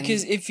imagine.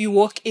 Because if you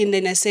walk in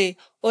and I say,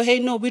 oh, hey,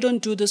 no, we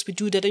don't do this, we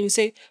do that. And you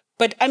say,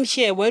 but I'm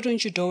here, why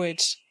don't you do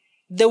it?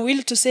 The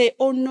will to say,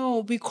 oh, no,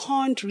 we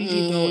can't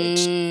really do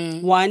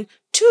it. 1.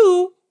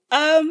 2,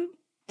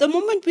 the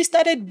moment we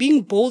started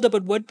being bold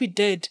about what we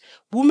did,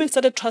 women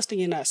started trusting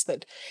in us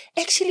that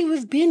actually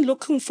we've been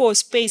looking for a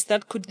space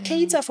that could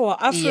cater for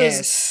our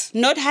afros,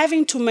 not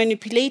having to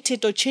manipulate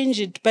it or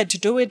change it, but to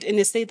do it in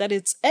a state that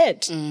it's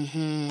it.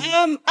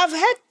 I've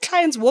had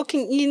clients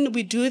walking in,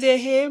 we do their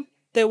hair,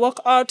 they walk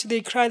out, they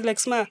cry like,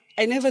 Sma,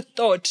 I never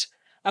thought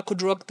I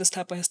could rock this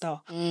type of hairstyle.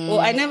 Or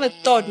I never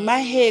thought my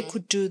hair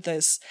could do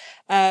this.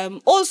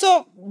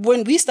 Also,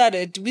 when we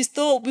started,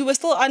 we were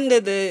still under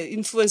the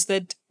influence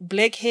that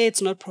black hair is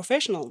not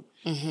professional.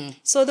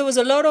 So there was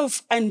a lot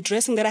of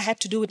undressing that I had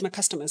to do with my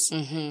customers.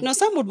 You know,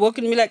 some would walk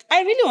in and be like,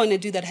 I really want to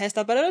do that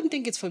hairstyle, but I don't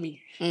think it's for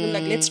me. I'm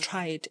like, let's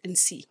try it and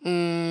see.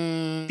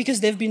 Because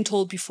they've been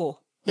told before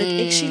that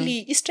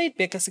actually, straight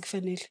back as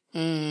kufanele.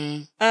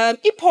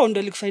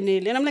 Ipondo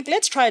likufanele. And I'm like,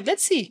 let's try it.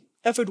 Let's see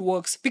if it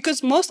works.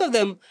 Because most of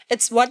them,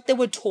 it's what they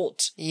were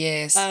taught.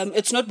 Yes.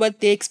 It's not what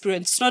they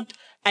experienced. It's not,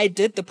 I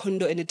did the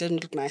pondo and it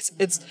didn't look nice.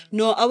 It's,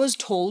 no, I was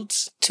told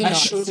I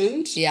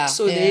shouldn't. Yeah.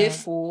 So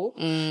therefore.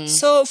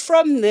 So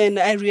from then,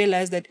 I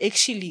realized that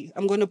actually,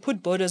 I'm going to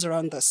put borders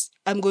around this.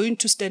 I'm going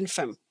to stand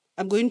firm.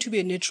 I'm going to be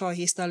a natural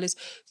hairstylist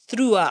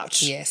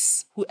throughout.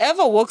 Yes.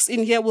 Whoever walks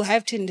in here will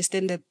have to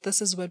understand that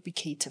this is what we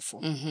cater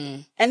for.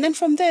 And then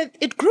from there,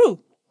 it grew.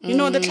 You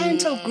know, the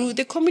clientele grew,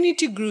 the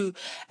community grew.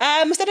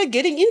 I started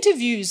getting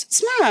interviews.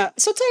 Sma,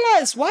 so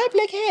tell us, why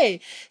black hair?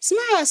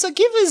 Sma, so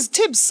give us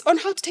tips on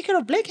how to take care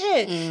of black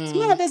hair.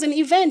 Sma, there's an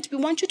event. We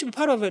want you to be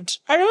part of it.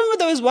 I remember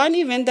there was one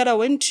event that I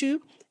went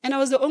to, and I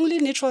was the only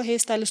natural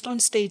hairstylist on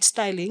stage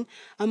styling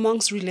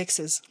amongst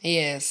relaxers.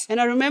 Yes.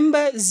 And I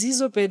remember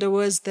Zizo Beda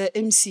was the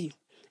MC.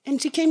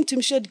 And she came to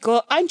me, she said,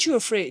 girl, aren't you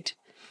afraid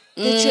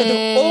that you're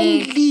the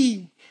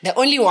only... The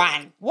only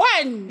one.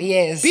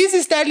 Yes.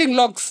 Busy styling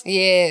locks.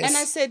 Yes. And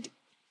I said,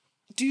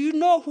 do you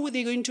know who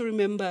they're going to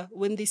remember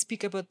when they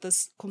speak about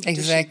this competition?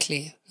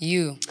 Exactly.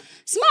 You.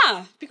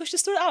 Sma, because she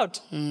stood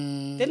out.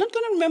 They're not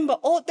going to remember,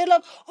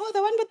 the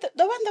one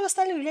that was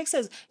styling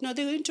relaxers. No,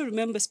 they're going to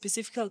remember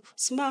specifically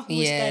Sma who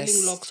was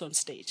styling locks on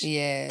stage.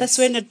 Yes. That's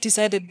when I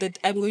decided that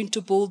I'm going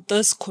to build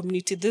this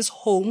community, this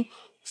home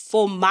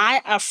for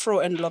my Afro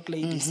and lock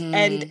ladies.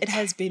 And it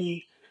has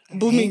been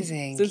booming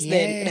since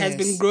then. It has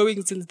been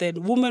growing since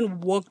then.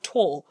 Women walk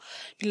tall.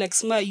 Be like,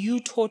 Sma,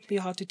 you taught me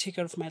how to take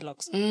care of my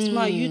locks.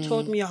 Sma, you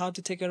taught me how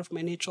to take care of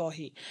my natural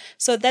hair.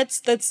 So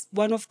that's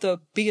one of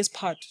the biggest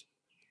part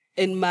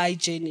in my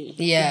journey.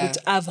 Yeah. Which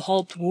I've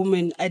helped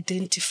women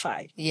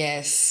identify.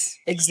 Yes.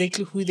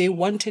 Exactly who they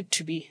wanted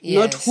to be.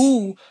 Not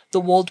who the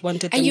world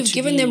wanted them to be. And you've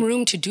given them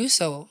room to do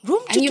so.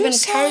 And you've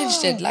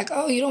encouraged it. Like,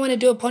 oh, you don't want to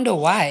do a pondo.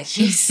 Why?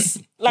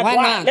 Like, why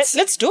not?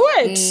 Let's do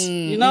it.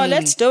 You know,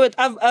 let's do it.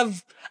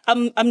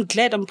 I'm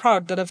glad, I'm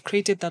proud that I've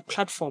created that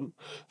platform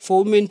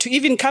for women to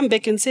even come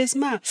back and say,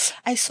 Ma,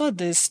 I saw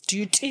this. Do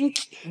you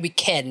think we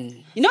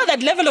can? You know,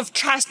 that level of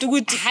trust.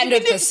 100%.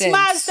 Even if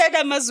Sma said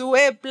I must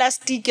wear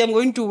plastic, I'm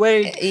going to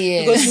wear it.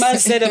 Because Sma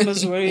said I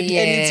must wear it. And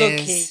it's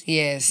okay.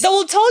 Yes. They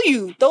will tell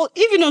you.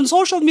 Even on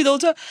social media, they'll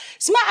tell,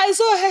 Sma, I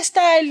saw her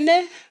style.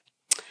 Ne?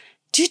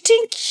 Do you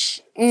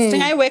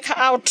think I work her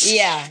out?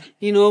 Yeah.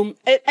 You know,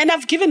 and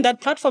I've given that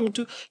platform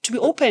to be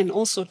open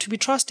also, to be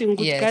trusting.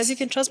 Guys, you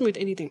can trust me with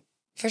anything.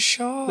 For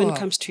sure. When it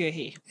comes to your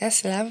hair.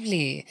 That's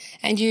lovely.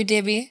 And you,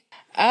 Debbie?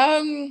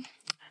 I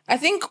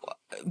think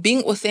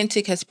being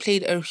authentic has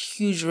played a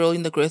huge role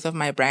in the growth of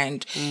my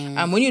brand.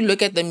 When you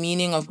look at the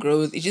meaning of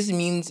growth, it just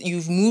means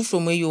you've moved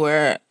from where you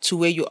were to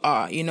where you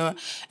are, you know?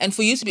 And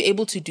for you to be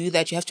able to do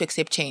that, you have to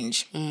accept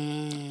change.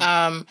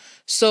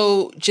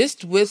 So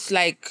just with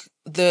like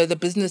the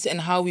business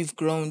and how we've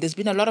grown, there's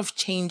been a lot of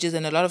changes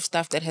and a lot of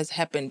stuff that has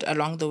happened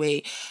along the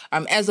way.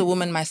 As a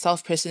woman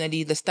myself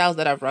personally, the styles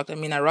that I've rocked, I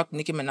mean, I rocked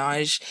Nicki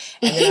Minaj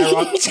and then I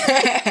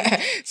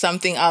rocked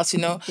something else, you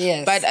know?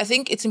 Yes. But I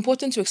think it's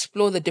important to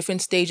explore the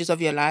different stages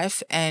of your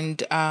life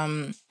and,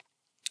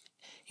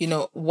 you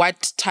know,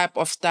 what type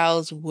of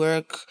styles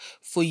work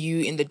for you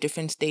in the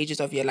different stages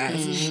of your life.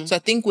 So I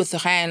think with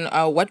Reine,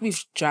 what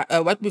we've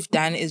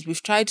done is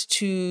we've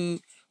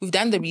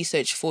done the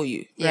research for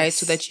you, right?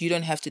 So that you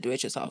don't have to do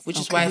it yourself, which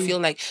is why I feel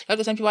like a lot of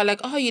the time people are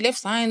like, oh, you left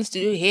science to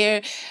do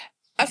hair.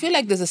 I feel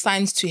like there's a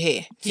science to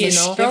hair, Yes, you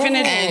know?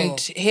 definitely. And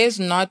hair's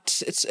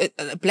not,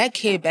 black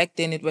hair back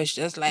then, it was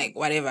just like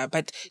whatever,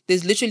 but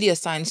there's literally a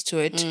science to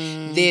it.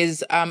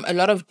 There's a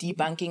lot of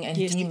debunking and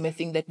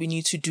demything that we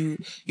need to do.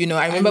 You know,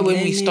 I remember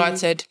when we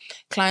started,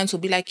 clients will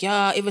be like,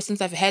 yeah, ever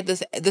since I've had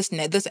this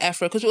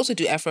afro, because we also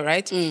do afro,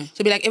 right?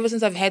 So be like, ever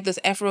since I've had this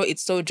afro,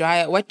 it's so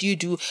dry. What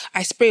do?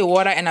 I spray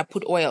water and I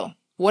put oil.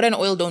 Water and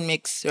oil don't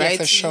mix, right? Yeah,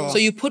 for sure. So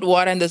you put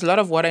water and there's a lot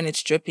of water and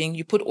it's dripping.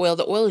 You put oil,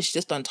 the oil is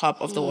just on top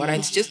of the water.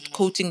 It's just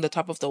coating the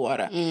top of the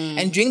water.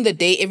 And during the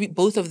day,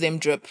 both of them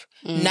drip.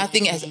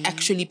 Nothing has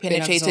actually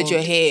penetrated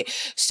your hair.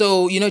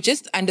 So, you know,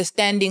 just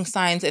understanding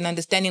science and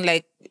understanding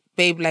like,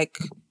 babe, like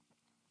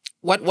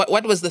what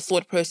was the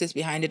thought process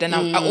behind it? And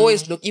I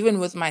always look, even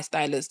with my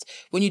stylist,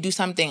 when you do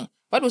something,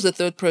 what was the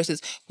thought process?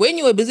 When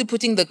you were busy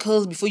putting the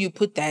curls before you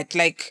put that,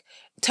 like,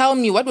 tell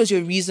me, what was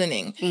your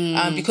reasoning?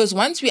 Because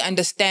once we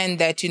understand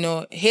that, you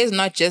know, hair is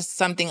not just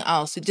something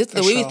else. It's just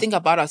the way we think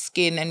about our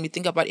skin and we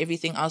think about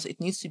everything else,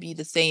 it needs to be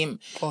the same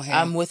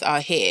with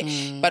our hair.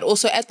 But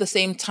also at the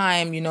same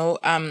time, you know,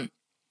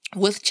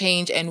 with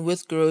change and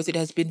with growth, it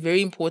has been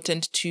very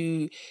important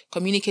to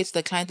communicate to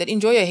the client that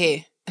enjoy your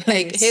hair.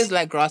 Like, hair's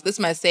like grass. This is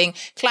my saying.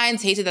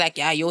 Clients hate it. Like,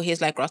 yeah, your hair's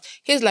like grass.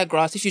 Hair's like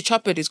grass. If you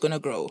chop it, it's going to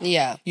grow.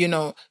 Yeah. You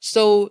know,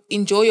 so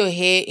enjoy your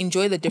hair.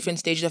 Enjoy the different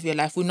stages of your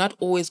life. We're not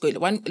always going...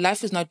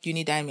 life is not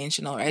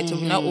unidimensional, right? So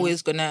we're not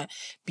always going to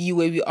be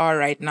where we are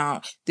right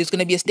now. There's going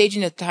to be a stage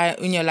in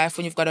your life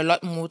when you've got a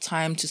lot more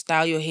time to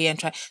style your hair and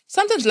try.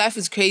 Sometimes life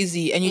is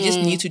crazy and you just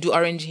need to do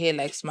orange hair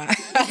like Smile.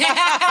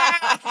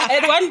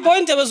 At one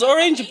point, there was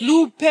orange,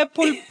 blue,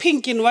 purple,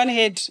 pink in one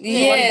head.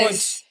 Yes. At one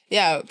point.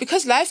 Yeah,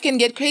 because life can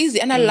get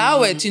crazy and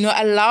allow it, you know,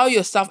 allow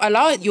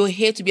your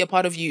hair to be a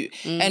part of you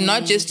and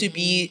not just to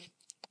be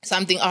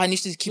something, I need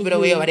to keep it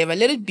away or whatever.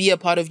 Let it be a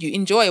part of you.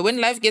 Enjoy.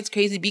 When life gets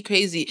crazy, be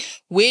crazy.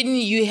 When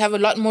you have a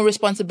lot more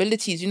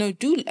responsibilities, you know,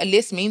 do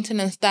less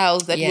maintenance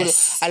styles that will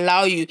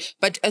allow you.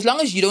 But as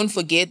long as you don't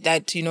forget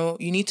that, you know,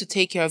 you need to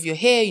take care of your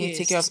hair, you need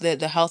to take care of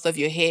the health of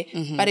your hair.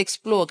 But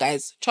explore,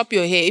 guys. Chop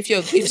your hair. If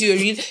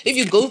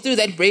you go through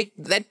that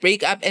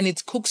breakup and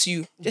it cooks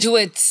you, do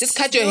it. Just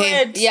cut your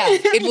hair. Yeah.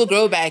 It will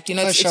grow back. You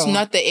know, it's sure.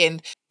 not the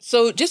end.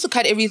 So just to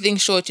cut everything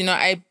short, you know,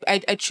 I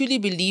truly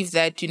believe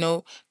that, you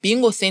know,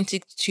 being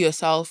authentic to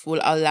yourself will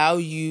allow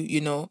you,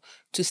 you know,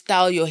 to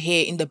style your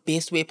hair in the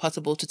best way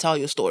possible to tell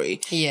your story.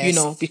 Yes. You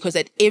know, because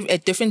at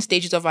different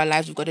stages of our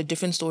lives, we've got a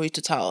different story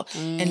to tell.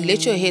 And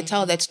let your hair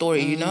tell that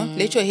story, you know.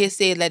 Let your hair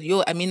say that,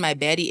 yo, I'm in my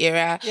baddie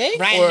era.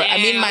 Right or now.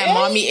 I'm in my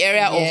mommy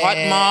era or hot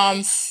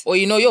mom. Or,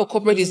 you know, your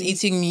corporate is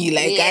eating me.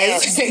 Like,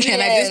 guys, can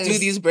I just do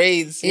these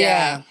braids?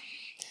 Yeah.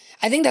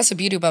 I think that's the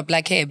beauty about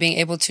black hair, being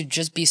able to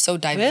just be so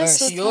diverse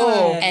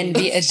and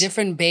be a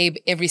different babe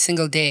every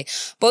single day.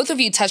 Both of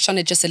you touched on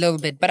it just a little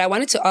bit, but I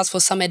wanted to ask for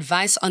some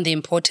advice on the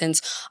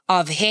importance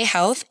of hair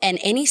health and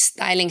any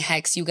styling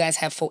hacks you guys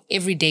have for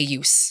everyday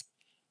use.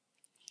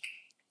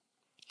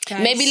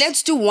 Guys. Maybe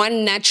let's do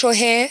one natural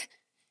hair.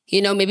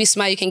 You know, maybe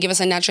Smile, you can give us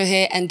a natural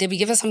hair, and Debbie,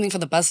 give us something for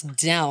the bust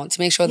down to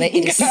make sure that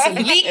it's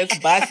sleek, it's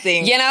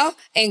busting, you know,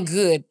 and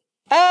good.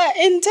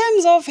 In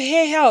terms of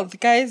hair health,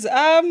 guys,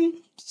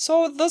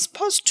 so this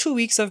past 2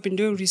 weeks, I've been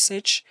doing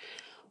research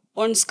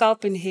on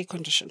scalp and hair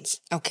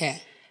conditions.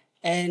 Okay.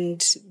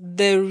 And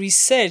the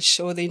research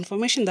or the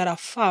information that I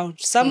found,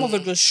 some of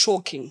it was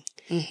shocking.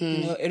 You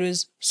know, it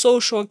was so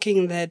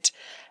shocking that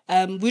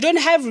we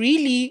don't have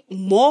really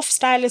more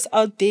stylists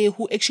out there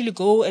who actually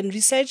go and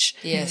research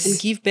and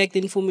give back the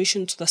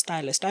information to the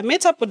stylist. I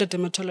met up with a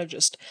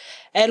dermatologist,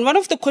 and one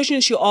of the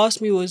questions she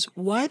asked me was,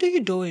 why do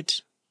you do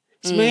it?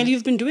 Smangele,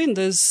 you've been doing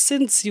this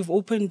since you've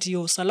opened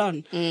your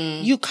salon.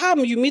 You come,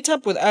 you meet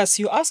up with us,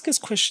 you ask us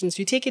questions,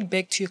 you take it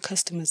back to your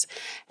customers.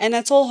 And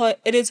I told her,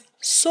 it is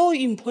so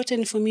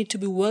important for me to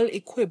be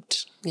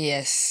well-equipped.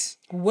 Yes.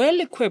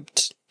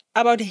 Well-equipped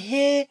about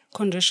hair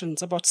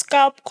conditions, about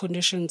scalp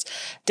conditions.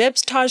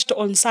 Deb's touched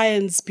on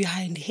science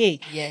behind hair.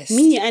 Yes.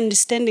 Me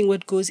understanding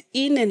what goes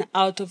in and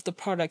out of the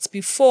products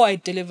before I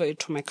deliver it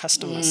to my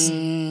customers.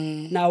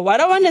 Now, what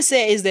I want to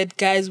say is that,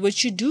 guys,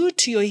 what you do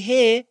to your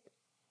hair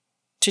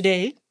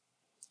today,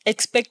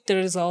 expect the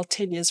result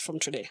 10 years from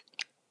today.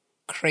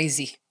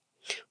 Crazy.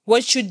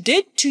 What you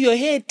did to your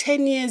hair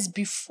 10 years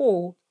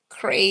before,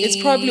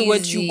 it's probably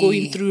what you're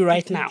going through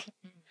right now.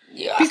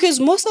 Yeah. Because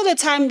most of the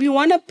time, we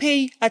want to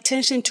pay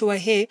attention to our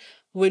hair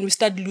when we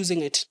start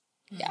losing it.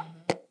 Yeah.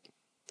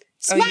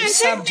 Smart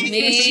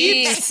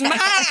Jeeps.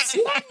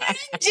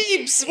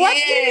 What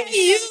can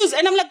you use?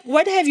 And I'm like,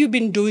 what have you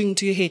been doing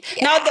to your hair?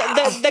 Yeah. Now,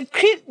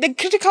 the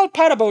critical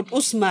part about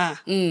Usma,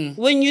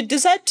 when you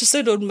decide to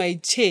sit on my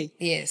chair,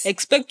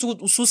 expect to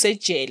ususe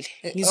gel.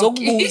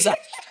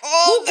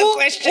 All the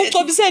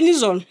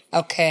questions.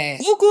 Okay.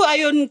 Gugu, are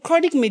you on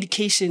chronic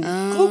medication?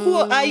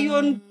 Gugu, are you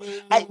on...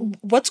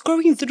 what's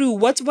going through?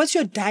 What's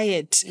your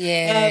diet?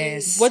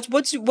 Yes.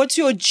 What's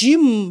your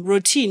gym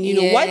routine?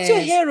 You know, what's your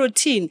hair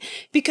routine?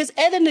 Because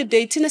because at the end of the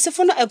day, Tina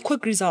Sefona a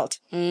quick result.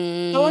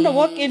 I want to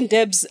walk in,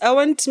 Debs. I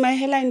want my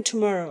hairline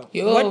tomorrow.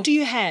 What do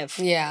you have?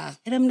 Yeah.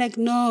 And I'm like,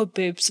 no,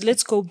 babes,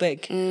 let's go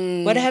back.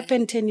 What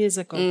happened 10 years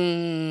ago?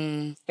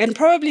 And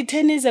probably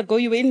 10 years ago,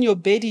 you were in your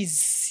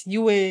beddies.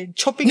 You were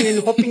chopping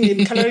and hopping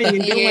and coloring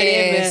and doing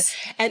whatever.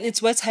 And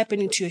it's what's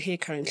happening to your hair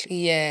currently.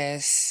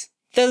 Yes.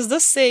 There's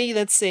this say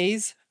that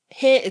says,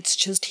 hair, it's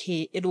just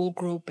hair. It will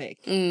grow back.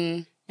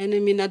 And I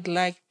mean, I'd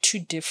like to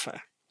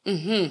differ.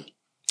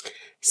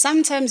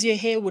 Sometimes your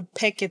hair would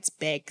pack its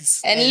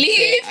bags and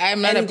leave.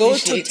 I'm not and go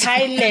to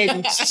Thailand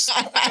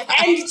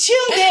and chill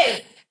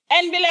there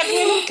and be like,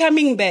 we're not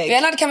coming back.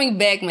 We're not coming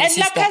back, my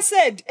sister. And like I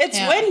said, it's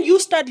when you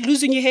start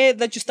losing your hair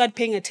that you start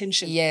paying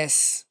attention.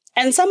 Yes.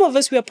 And some of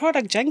us, we are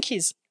product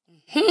junkies.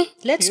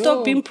 Let's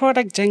stop being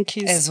product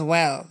junkies. As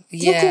well.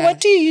 Yeah. Look, what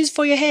do you use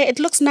for your hair? It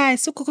looks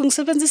nice.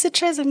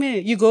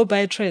 TRESemmé. You go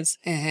buy Tres.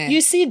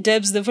 You see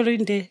Debs the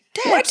following day.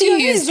 Debs, what do you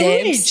use,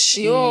 Debs?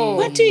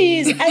 What do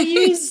you use? I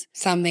use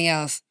something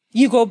else.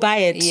 You go buy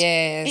it.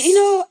 Yes. You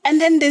know,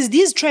 and then there's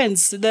these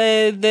trends.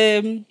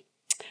 The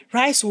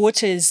rice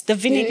waters, the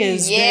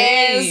vinegars,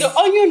 the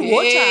onion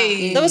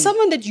water. There was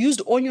someone that used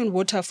onion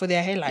water for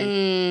their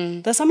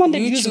hairline. There's someone that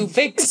used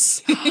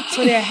Vicks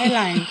for their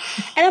hairline.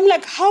 And I'm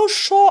like, how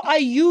sure are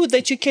you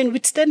that you can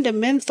withstand the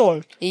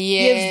menthol?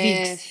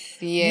 Yes.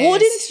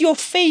 Wouldn't your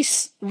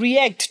face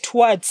react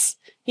towards,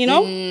 you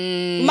know?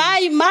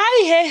 My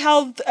hair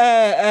health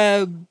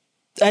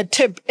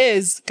tip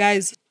is,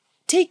 guys,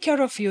 take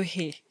care of your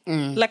hair.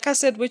 Like I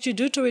said, what you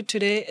do to it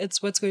today,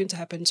 it's what's going to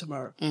happen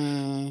tomorrow.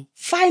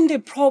 Find a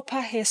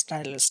proper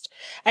hairstylist.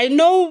 I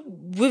know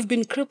we've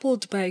been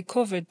crippled by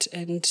COVID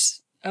and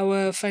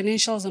our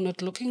financials are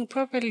not looking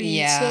properly.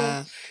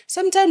 Yeah. So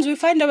sometimes we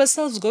find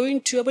ourselves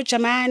going to Abu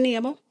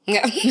Jamani,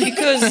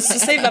 because to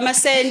save a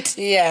cent.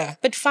 Yeah.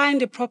 But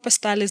find a proper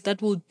stylist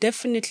that will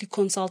definitely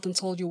consult and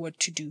tell you what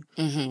to do.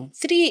 3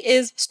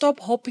 is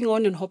stop hopping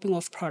on and hopping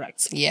off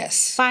products.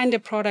 Yes. Find a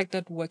product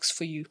that works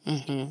for you.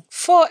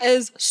 4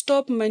 is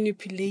stop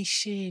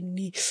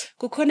manipulation.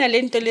 Kukhona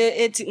lento le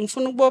ethi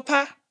ngifuna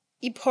ukubopha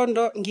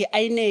iphondo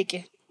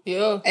ngiayineke.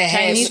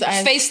 Chinese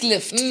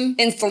facelift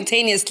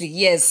instantaneously.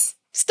 Yes.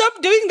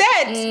 Stop doing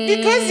that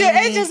because your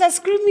edges are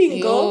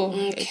screaming,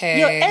 Okay.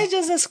 Your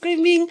edges are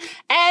screaming.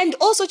 And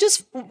also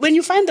just when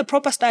you find the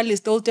proper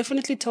stylist, they'll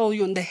definitely tell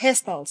you on the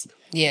hairstyles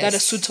that are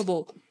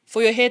suitable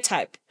for your hair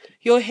type,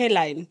 your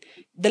hairline,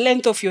 the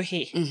length of your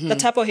hair, the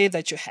type of hair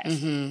that you have.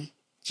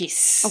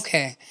 Yes.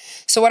 Okay.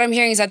 So what I'm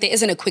hearing is that there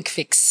isn't a quick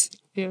fix.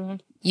 Yeah.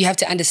 You have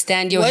to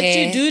understand your hair. What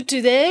you do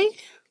today,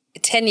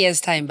 10 years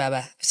time,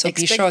 Baba. So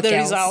expect be sure, the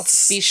girls.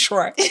 results. Be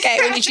sure. Okay,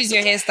 when you choose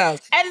your hairstyle.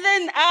 And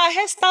then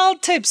hairstyle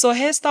tips or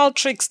hairstyle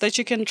tricks that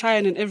you can try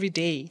on an every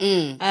day.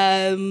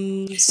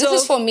 This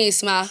is for me,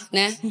 Sma.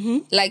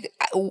 Like,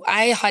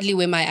 I hardly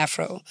wear my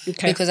afro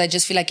because I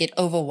just feel like it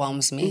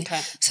overwhelms me.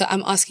 So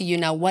I'm asking you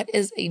now, what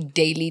is a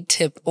daily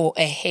tip or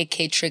a hair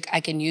care trick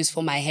I can use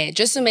for my hair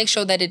just to make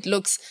sure that it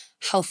looks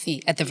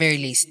healthy at the very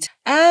least?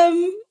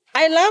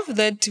 I love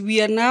that we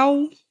are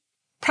now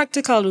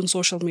practical on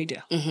social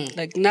media.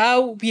 Like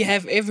now we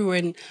have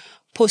everyone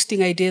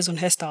posting ideas on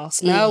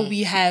hairstyles. Now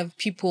we have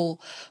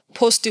people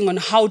posting on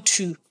how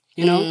to,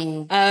 you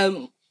know.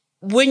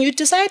 When you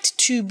decide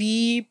to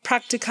be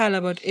practical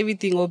about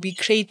everything or be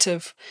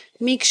creative,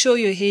 make sure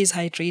your hair is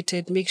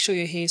hydrated. Make sure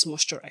your hair is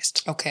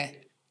moisturized. Okay.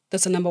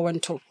 That's the number one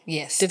tool.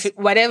 Yes.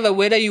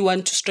 Whether you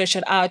want to stretch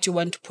it out, you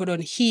want to put on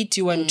heat,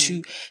 you want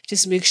to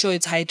just make sure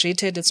it's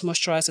hydrated, it's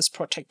moisturized, it's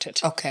protected.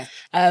 Okay.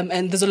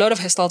 And there's a lot of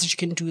hairstyles that you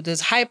can do.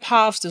 There's high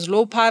puffs, there's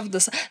low puff.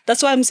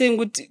 That's why I'm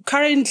saying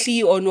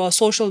currently on our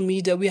social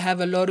media, we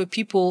have a lot of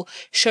people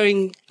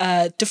sharing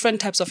different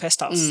types of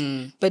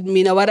hairstyles. But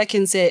Mina, what I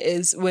can say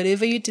is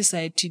whatever you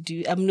decide to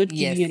do, I'm not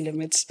giving you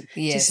limits.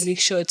 Just make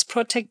sure it's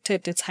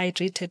protected, it's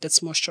hydrated, it's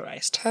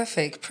moisturized.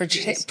 Perfect.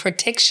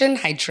 Protection,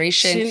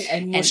 hydration,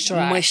 and moisturized.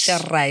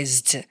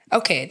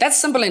 Okay, that's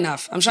simple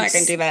enough. I'm sure I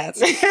can do that.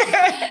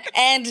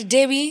 And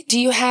Debbie, do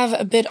you have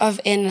a bit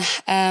of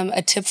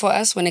a tip for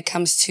us when it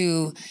comes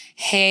to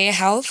hair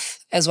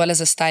health as well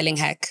as a styling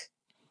hack?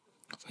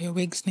 For your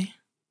wigs, ne?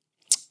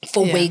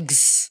 For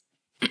wigs.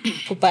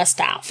 For bust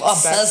down. For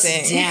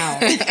bust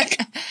down.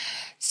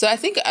 So I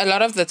think a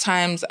lot of the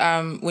times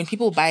when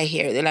people buy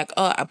hair, they're like,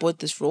 oh, I bought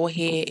this raw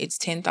hair. It's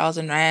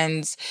 10,000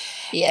 rands.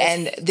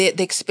 And the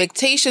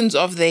expectations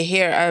of the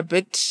hair are a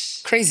bit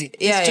crazy. To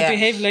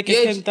behave like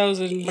a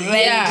 10,000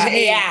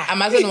 rand. I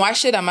mustn't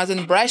wash it. I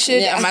mustn't brush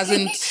it. I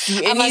mustn't do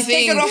anything. I must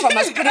take it off. I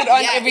must put it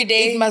on every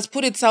day. It must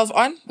put itself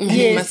on.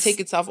 It must take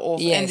itself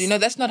off. And you know,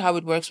 that's not how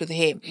it works with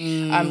hair.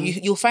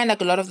 You'll find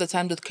like a lot of the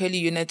times with curly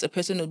units, a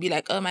person will be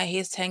like, oh, my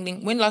hair's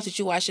tangling. When last did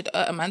you wash it?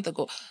 A month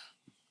ago.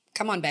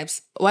 Come on,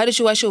 babes. Why did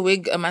you wash your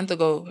wig a month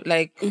ago?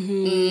 Like,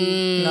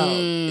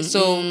 no.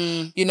 So,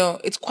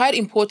 it's quite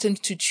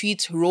important to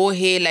treat raw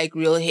hair like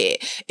real hair.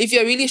 If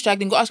you're really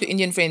struggling, go ask your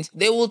Indian friends.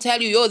 They will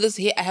tell you, yo, this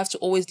hair, I have to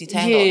always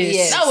detangle.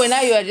 Yes.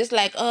 Now you are just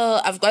like, oh,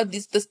 I've got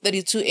this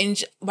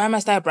 32-inch. Why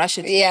must I brush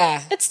it?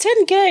 Yeah. It's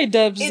 10K,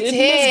 Dubs. It's it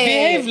hair. must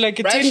behave like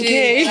a Brush 10K.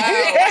 It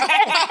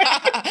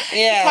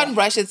Yeah. It can't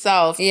brush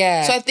itself.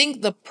 Yeah. So I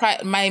think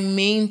my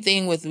main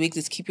thing with wigs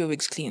is keep your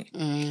wigs clean.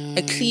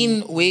 A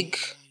clean wig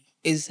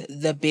is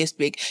the best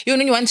wig. You know,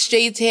 when you want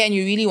straight hair and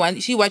you really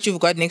want, see what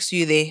you've got next to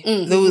you there.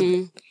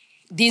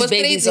 These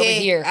babies over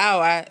here.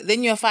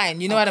 Then you're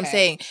fine. You know what I'm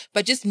saying?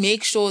 But just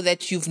make sure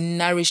that you've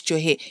nourished your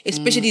hair,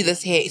 especially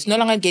this hair. It's no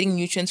longer getting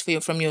nutrients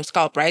from your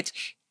scalp, right?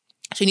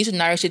 So you need to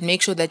nourish it.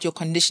 Make sure that your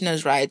conditioner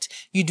is right.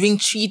 You're doing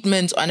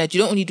treatments on it.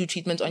 You don't only do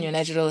treatments on your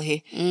natural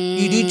hair.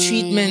 You do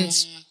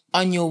treatments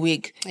on your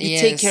wig. You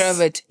take care of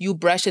it. You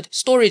brush it.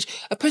 Storage.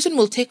 A person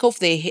will take off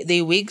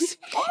their wigs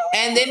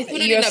and then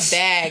put it in a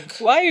bag.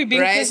 Why are you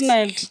being right?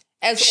 personal?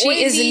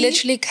 She is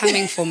literally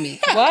coming for me.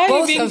 Why are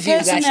Both you being of you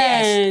guys.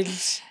 personal?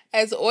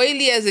 As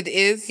oily as it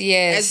is,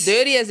 as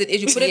dirty as it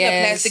is, you put it in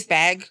a plastic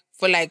bag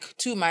for like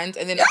 2 months,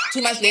 and then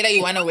 2 months later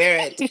you want to wear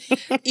it.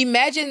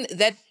 Imagine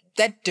that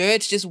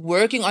dirt just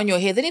working on your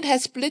hair. Then it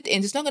has split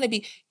ends. It's not going to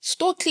be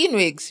store clean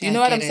wigs. You know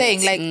what I'm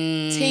saying? Like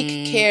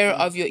take care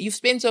of you've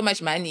spent so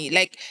much money.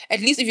 Like at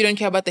least if you don't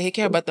care about the hair,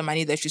 care about the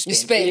money that you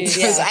spend.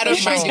 Because I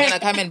don't mind. You're going to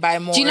come and buy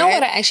more. Do you know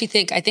what I actually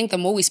think? I think the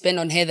more we spend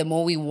on hair, the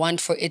more we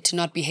want for it to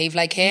not behave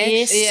like hair.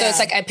 Yes. So it's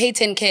like I pay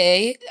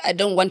 10K. I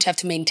don't want to have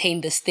to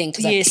maintain this thing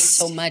because I pay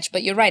so much.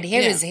 But you're right.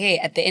 Hair is hair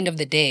at the end of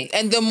the day.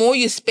 And the more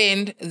you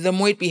spend, the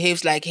more it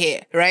behaves like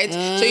hair, right?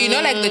 So you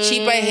know, like the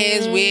cheaper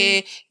hairs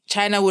where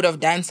China would have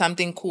done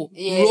something cool.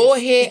 Yes. Raw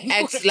hair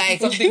acts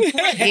like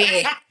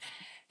hair.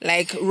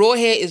 Like raw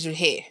hair is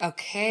hair.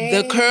 Okay.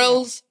 The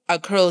curls are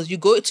curls. You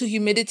go to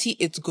humidity,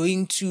 it's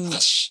going to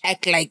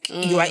act like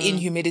you are in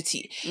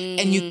humidity.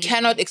 And you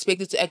cannot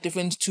expect it to act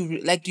different to,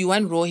 like, do you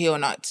want raw hair or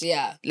not?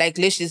 Yeah. Like,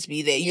 let's just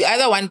be there. You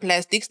either want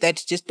plastics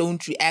that just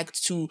don't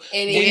react to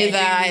weather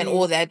and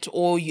all that,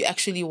 or you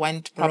actually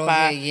want proper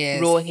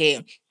raw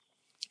hair.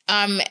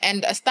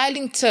 And a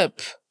styling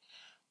tip.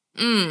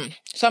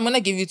 So I'm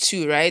gonna give you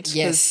two, right?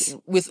 Yes.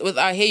 With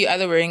our hair, you're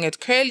either wearing it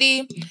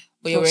curly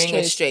or you're wearing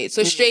it straight.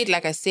 So straight,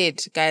 like I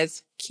said,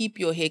 guys, keep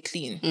your hair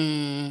clean,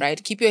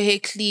 right? Keep your hair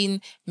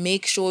clean.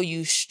 Make sure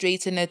you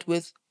straighten it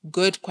with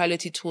good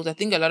quality tools. I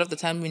think a lot of the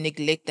time we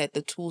neglect that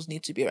the tools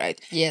need to be right.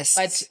 Yes.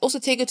 But also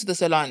take it to the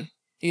salon.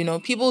 You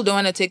know, people don't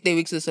want to take their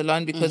wigs to the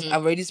salon because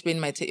I've already spent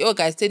my...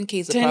 guys, 10K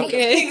is a problem.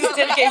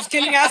 10K is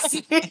killing us.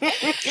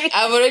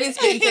 I've already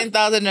spent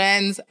 10,000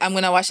 rands. I'm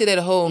going to wash it at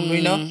home,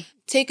 you know.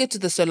 Take it to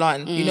the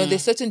salon. You know,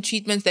 there's certain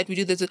treatments that we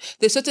do.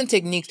 There's certain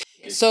techniques.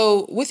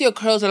 So with your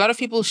curls, a lot of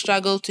people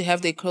struggle to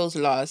have their curls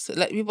lost.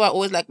 Like people are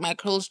always like, my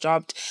curls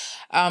dropped.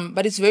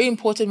 But it's very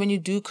important when you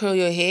do curl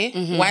your hair.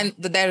 One,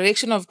 the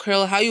direction of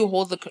curl, how you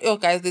hold the curl.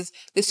 Guys, there's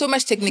so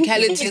much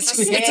technicality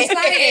to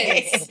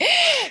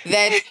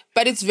it.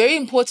 But it's very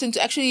important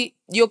to actually...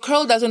 Your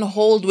curl doesn't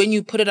hold when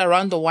you put it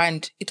around the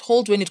wand. It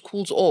holds when it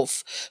cools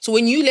off. So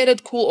when you let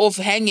it cool off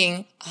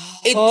hanging,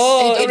 it's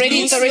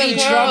already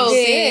dropping.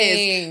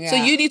 Yes. So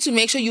you need to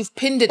make sure you've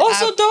pinned it up.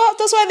 Also,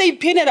 that's why they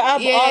pin it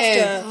up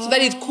after. So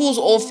that it cools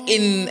off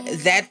in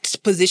that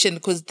position,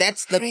 because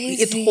that's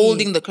it's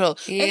holding the curl.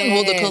 It doesn't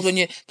hold the curl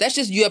when that's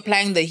just you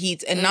applying the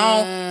heat. And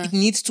now it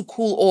needs to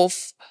cool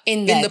off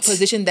in the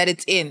position that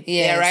it's in.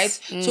 Yeah, right?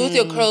 So with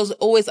your curls,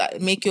 always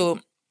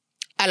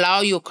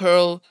allow your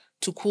curl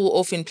to cool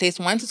off in place.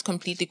 Once it's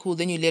completely cool,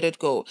 then you let it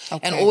go.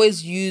 And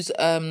always use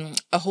a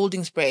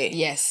holding spray.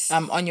 Yes.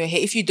 On your hair.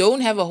 If you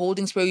don't have a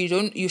holding spray,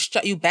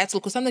 you battle,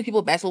 because sometimes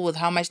people battle with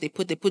how much they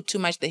put. They put too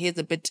much, the hair's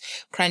a bit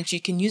crunchy. You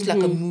can use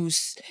like a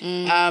mousse.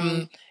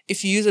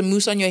 If you use a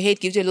mousse on your hair, it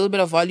gives you a little bit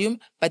of volume,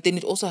 but then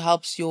it also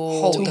helps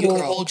hold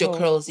your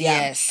curls.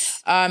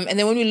 Yes. And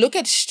then when we look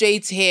at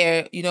straight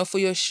hair, you know, for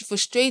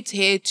straight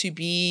hair to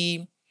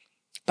be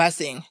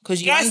bussing,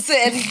 because you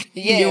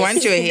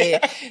want your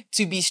hair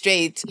to be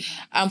straight.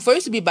 For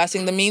it to be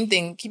bussing, the main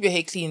thing, keep your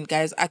hair clean,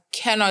 guys. I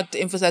cannot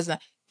emphasize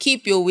that.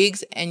 Keep your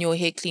wigs and your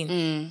hair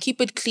clean.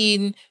 Keep it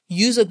clean.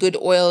 Use a good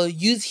oil.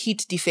 Use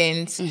heat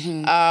defense.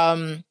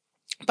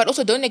 But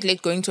also don't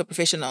neglect going to a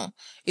professional.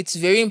 It's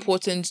very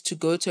important to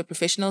go to a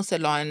professional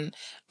salon,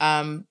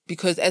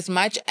 because as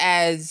much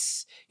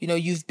as, you know,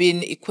 you've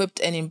been equipped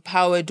and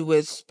empowered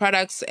with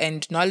products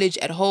and knowledge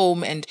at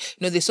home, and,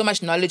 you know, there's so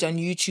much knowledge on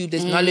YouTube,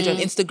 there's knowledge on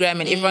Instagram,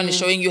 and everyone is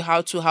showing you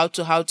how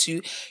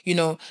to, you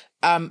know,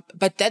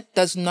 but that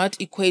does not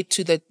equate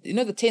to the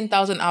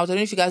 10,000 hours. I don't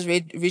know if you guys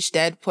read Rich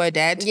Dad, Poor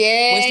Dad.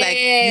 Yeah. It's like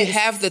you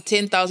have the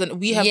 10,000,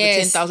 we have the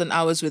 10,000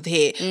 hours with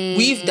hair.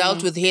 We've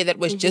dealt with hair that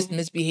was just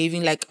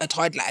misbehaving like a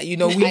toddler. You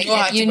know, we know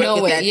how to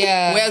work with that.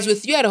 Yeah. Whereas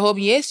with you at home,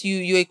 yes,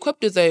 you're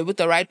equipped with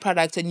the right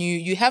product, and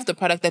you have the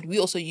product that we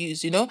also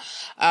use, you know.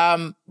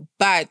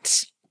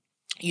 But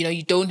you know,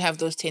 you don't have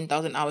those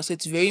 10,000 hours. So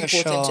it's very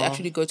important to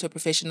actually go to a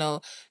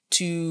professional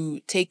to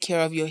take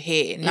care of your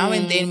hair. Now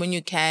and then when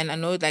you can. I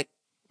know, like,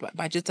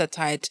 budgets are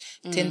tight,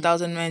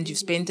 10,000 rand, you've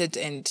spent it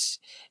and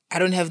I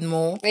don't have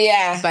more.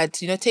 Yeah. But,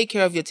 take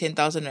care of your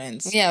 10,000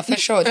 rands. Yeah, for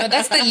sure. No,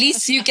 that's the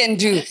least you can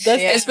do,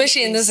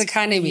 especially in this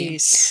economy.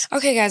 Yes.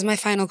 Okay, guys, my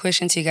final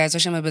question to you guys,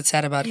 which I'm a bit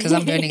sad about because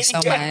I'm learning so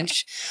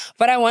much.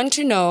 But I want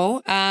to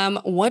know,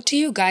 what do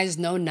you guys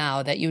know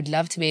now that you'd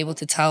love to be able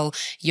to tell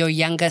your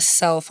younger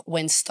self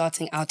when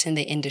starting out in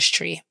the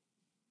industry?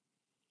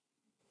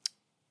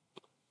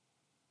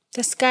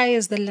 The sky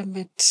is the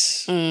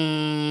limit.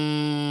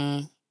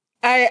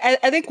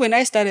 I think when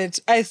I started,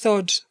 I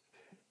thought,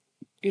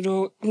 I'm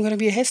going to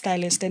be a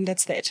hairstylist and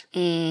that's that.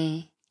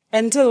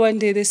 Until one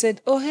day they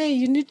said, oh, hey,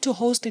 you need to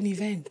host an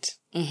event.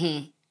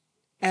 Oh,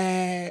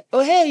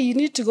 hey, you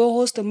need to go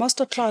host a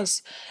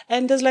masterclass.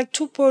 And there's like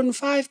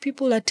 2.5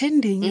 people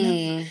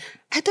attending.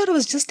 I thought it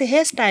was just a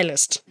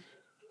hairstylist.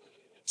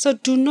 So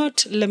do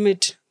not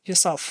limit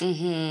yourself.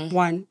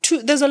 1.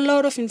 2, there's a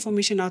lot of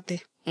information out there.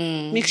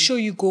 Make sure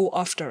you go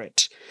after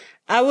it.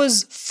 I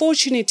was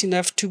fortunate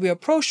enough to be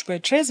approached by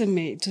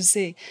TRESemmé to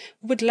say,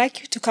 we would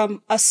like you to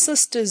come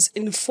assist us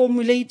in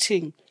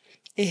formulating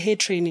a hair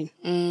training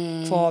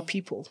for our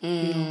people.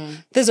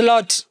 There's a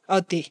lot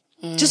out there.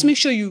 Just make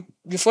sure you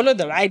follow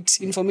the right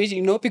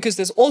information, because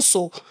there's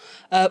also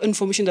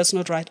information that's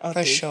not right out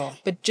there. For sure.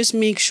 But just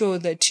make sure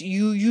that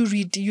you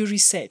read, you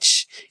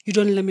research, you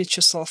don't limit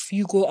yourself,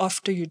 you go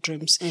after your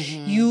dreams,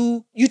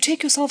 you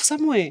take yourself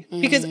somewhere.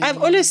 Because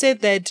I've always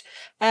said that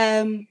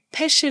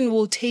passion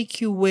will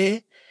take you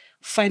where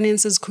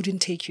finances couldn't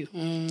take you.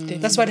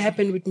 That's what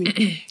happened with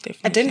me.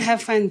 I didn't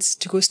have funds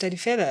to go study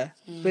further,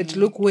 but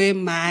look where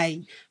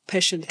my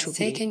passion took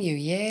me. Taken you,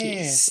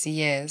 yes.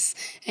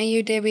 And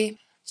you, Debbie?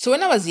 So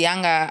when I was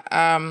younger,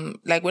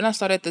 like when I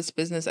started this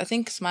business, I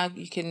think, Smag,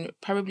 you can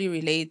probably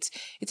relate.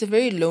 It's a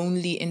very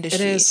lonely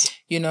industry. It is.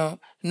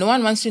 No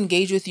one wants to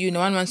engage with you. No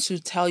one wants to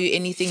tell you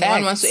anything. Facts. No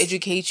one wants to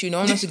educate you. No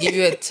one wants to give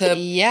you a tip.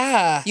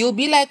 Yeah. You'll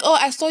be like, oh,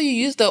 I saw you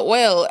use the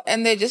oil.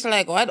 And they're just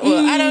like, what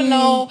oil? I don't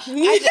know.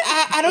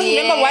 I don't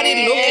remember what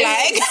it looked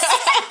like.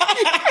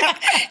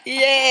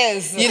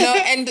 Yes.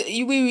 And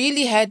we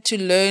really had to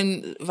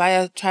learn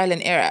via trial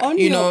and error. On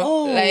your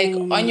own. Like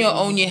on your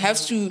own, you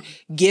have to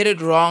get it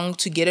wrong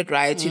to get it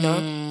right,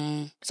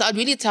 So I'd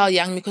really tell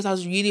young, because I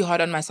was really hard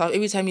on myself.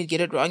 Every time you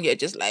get it wrong, you're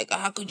just like, oh,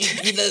 how could you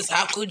do this?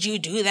 How could you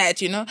do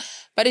that?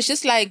 But it's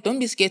just like, don't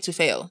be scared to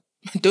fail.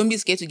 Don't be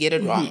scared to get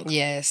it wrong.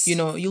 Yes.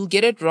 You'll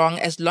get it wrong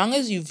as long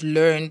as you've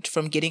learned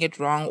from getting it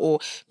wrong, or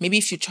maybe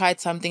if you tried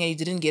something and you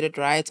didn't get it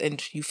right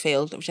and you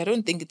failed, which I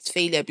don't think it's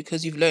failure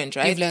because you've learned,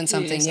 right? You've learned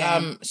something,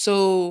 yeah.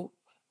 So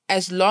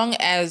as long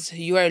as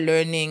you are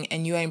learning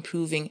and you are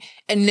improving,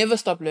 and never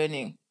stop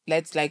learning.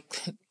 Let's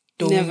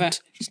don't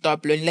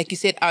stop learning. Like you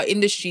said, our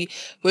industry,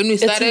 when we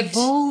started... It's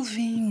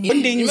evolving.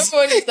 Remember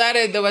when we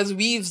started, there was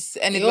weaves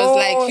and it was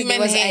like human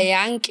There was hair. a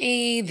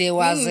Yankee, there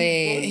was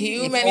a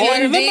human hair. I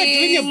remember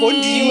doing a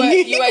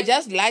bonding. You were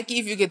just lucky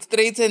if you could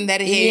straighten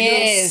that hair.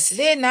 Yes.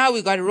 Then now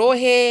we got raw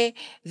hair.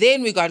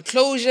 Then we got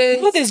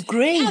closures. Now there's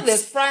grades. Now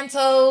there's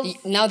frontal.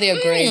 Now they are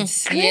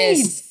grades.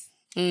 Yes.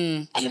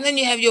 And then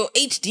you have your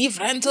HD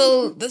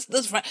frontal.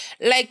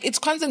 It's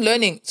constant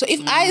learning. So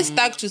if I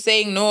stuck to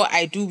saying, no,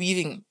 I do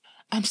weaving,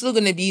 I'm still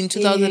going to be in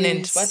 2000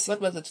 and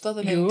what was it?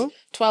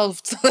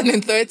 2012,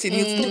 2013.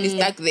 You'll still be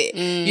stuck there.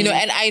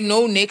 And I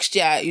know next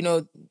year,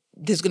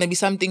 there's going to be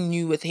something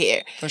new with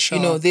hair. For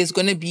sure. There's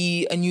going to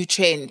be a new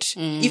trend.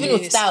 Even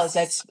with styles,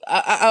 like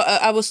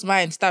I was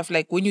smart stuff.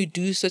 Like when you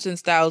do certain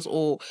styles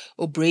or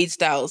braid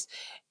styles,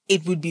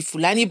 it would be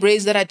Fulani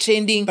braids that are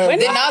trending. Then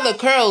now the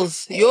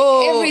curls.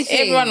 Everything.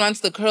 Everyone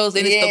wants the curls.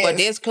 Then it's the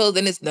goddess curls.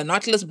 Then it's the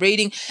knotless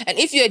braiding. And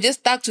if you're just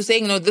stuck to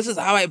saying, this is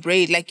how I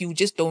braid, like you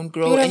just don't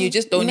grow and you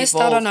just don't missed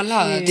evolve. out on a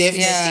lot.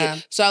 Definitely. Yeah.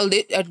 So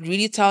I'd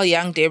really tell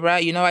young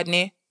Deborah, you know what,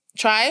 Ne?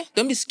 Try.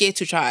 Don't be scared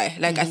to try.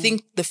 Like, I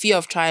think the fear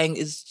of trying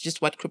is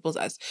just what cripples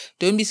us.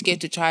 Don't be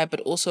scared to try, but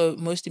also,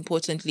 most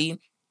importantly,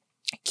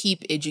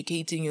 keep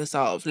educating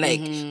yourself.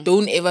 Like,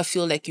 don't ever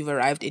feel like you've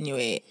arrived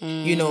anywhere,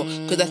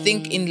 because I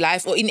think in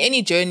life or in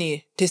any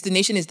journey,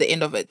 destination is the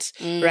end of it,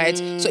 right?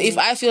 So if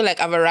I feel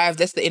like I've arrived,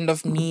 that's the end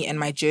of me and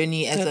my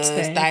journey as a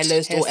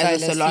stylist or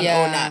as a salon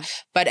owner.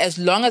 But as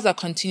long as I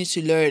continue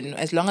to learn,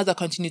 as long as I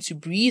continue to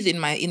breathe in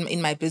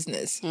my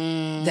business,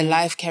 the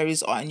life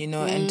carries on,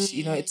 and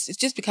it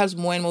just becomes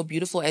more and more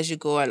beautiful as you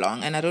go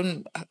along.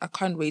 And I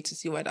can't wait to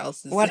see what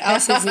else is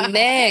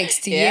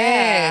next.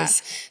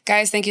 Yes,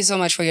 guys, thank you so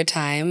much for your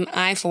time.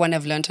 I, for one,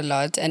 have learned a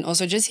lot, and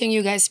also just hearing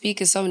you guys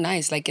speak is so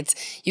nice. Like,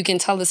 you can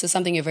tell this is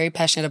something you're very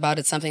passionate about.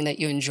 It's something that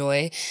you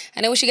enjoy.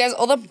 And I wish you guys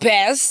all the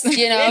best,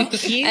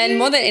 Thank you. And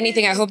more than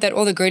anything, I hope that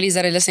all the girlies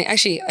that are listening,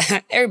 actually,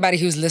 everybody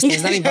who's listening,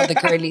 it's not even about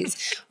the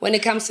girlies. When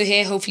it comes to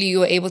hair, hopefully you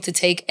were able to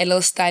take a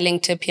little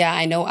styling tip here.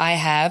 I know I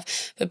have.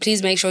 But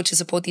please make sure to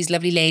support these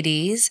lovely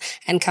ladies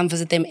and come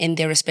visit them in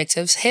their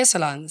respective hair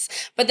salons.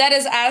 But that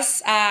is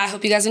us. I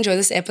hope you guys enjoy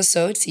this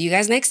episode. See you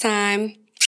guys next time.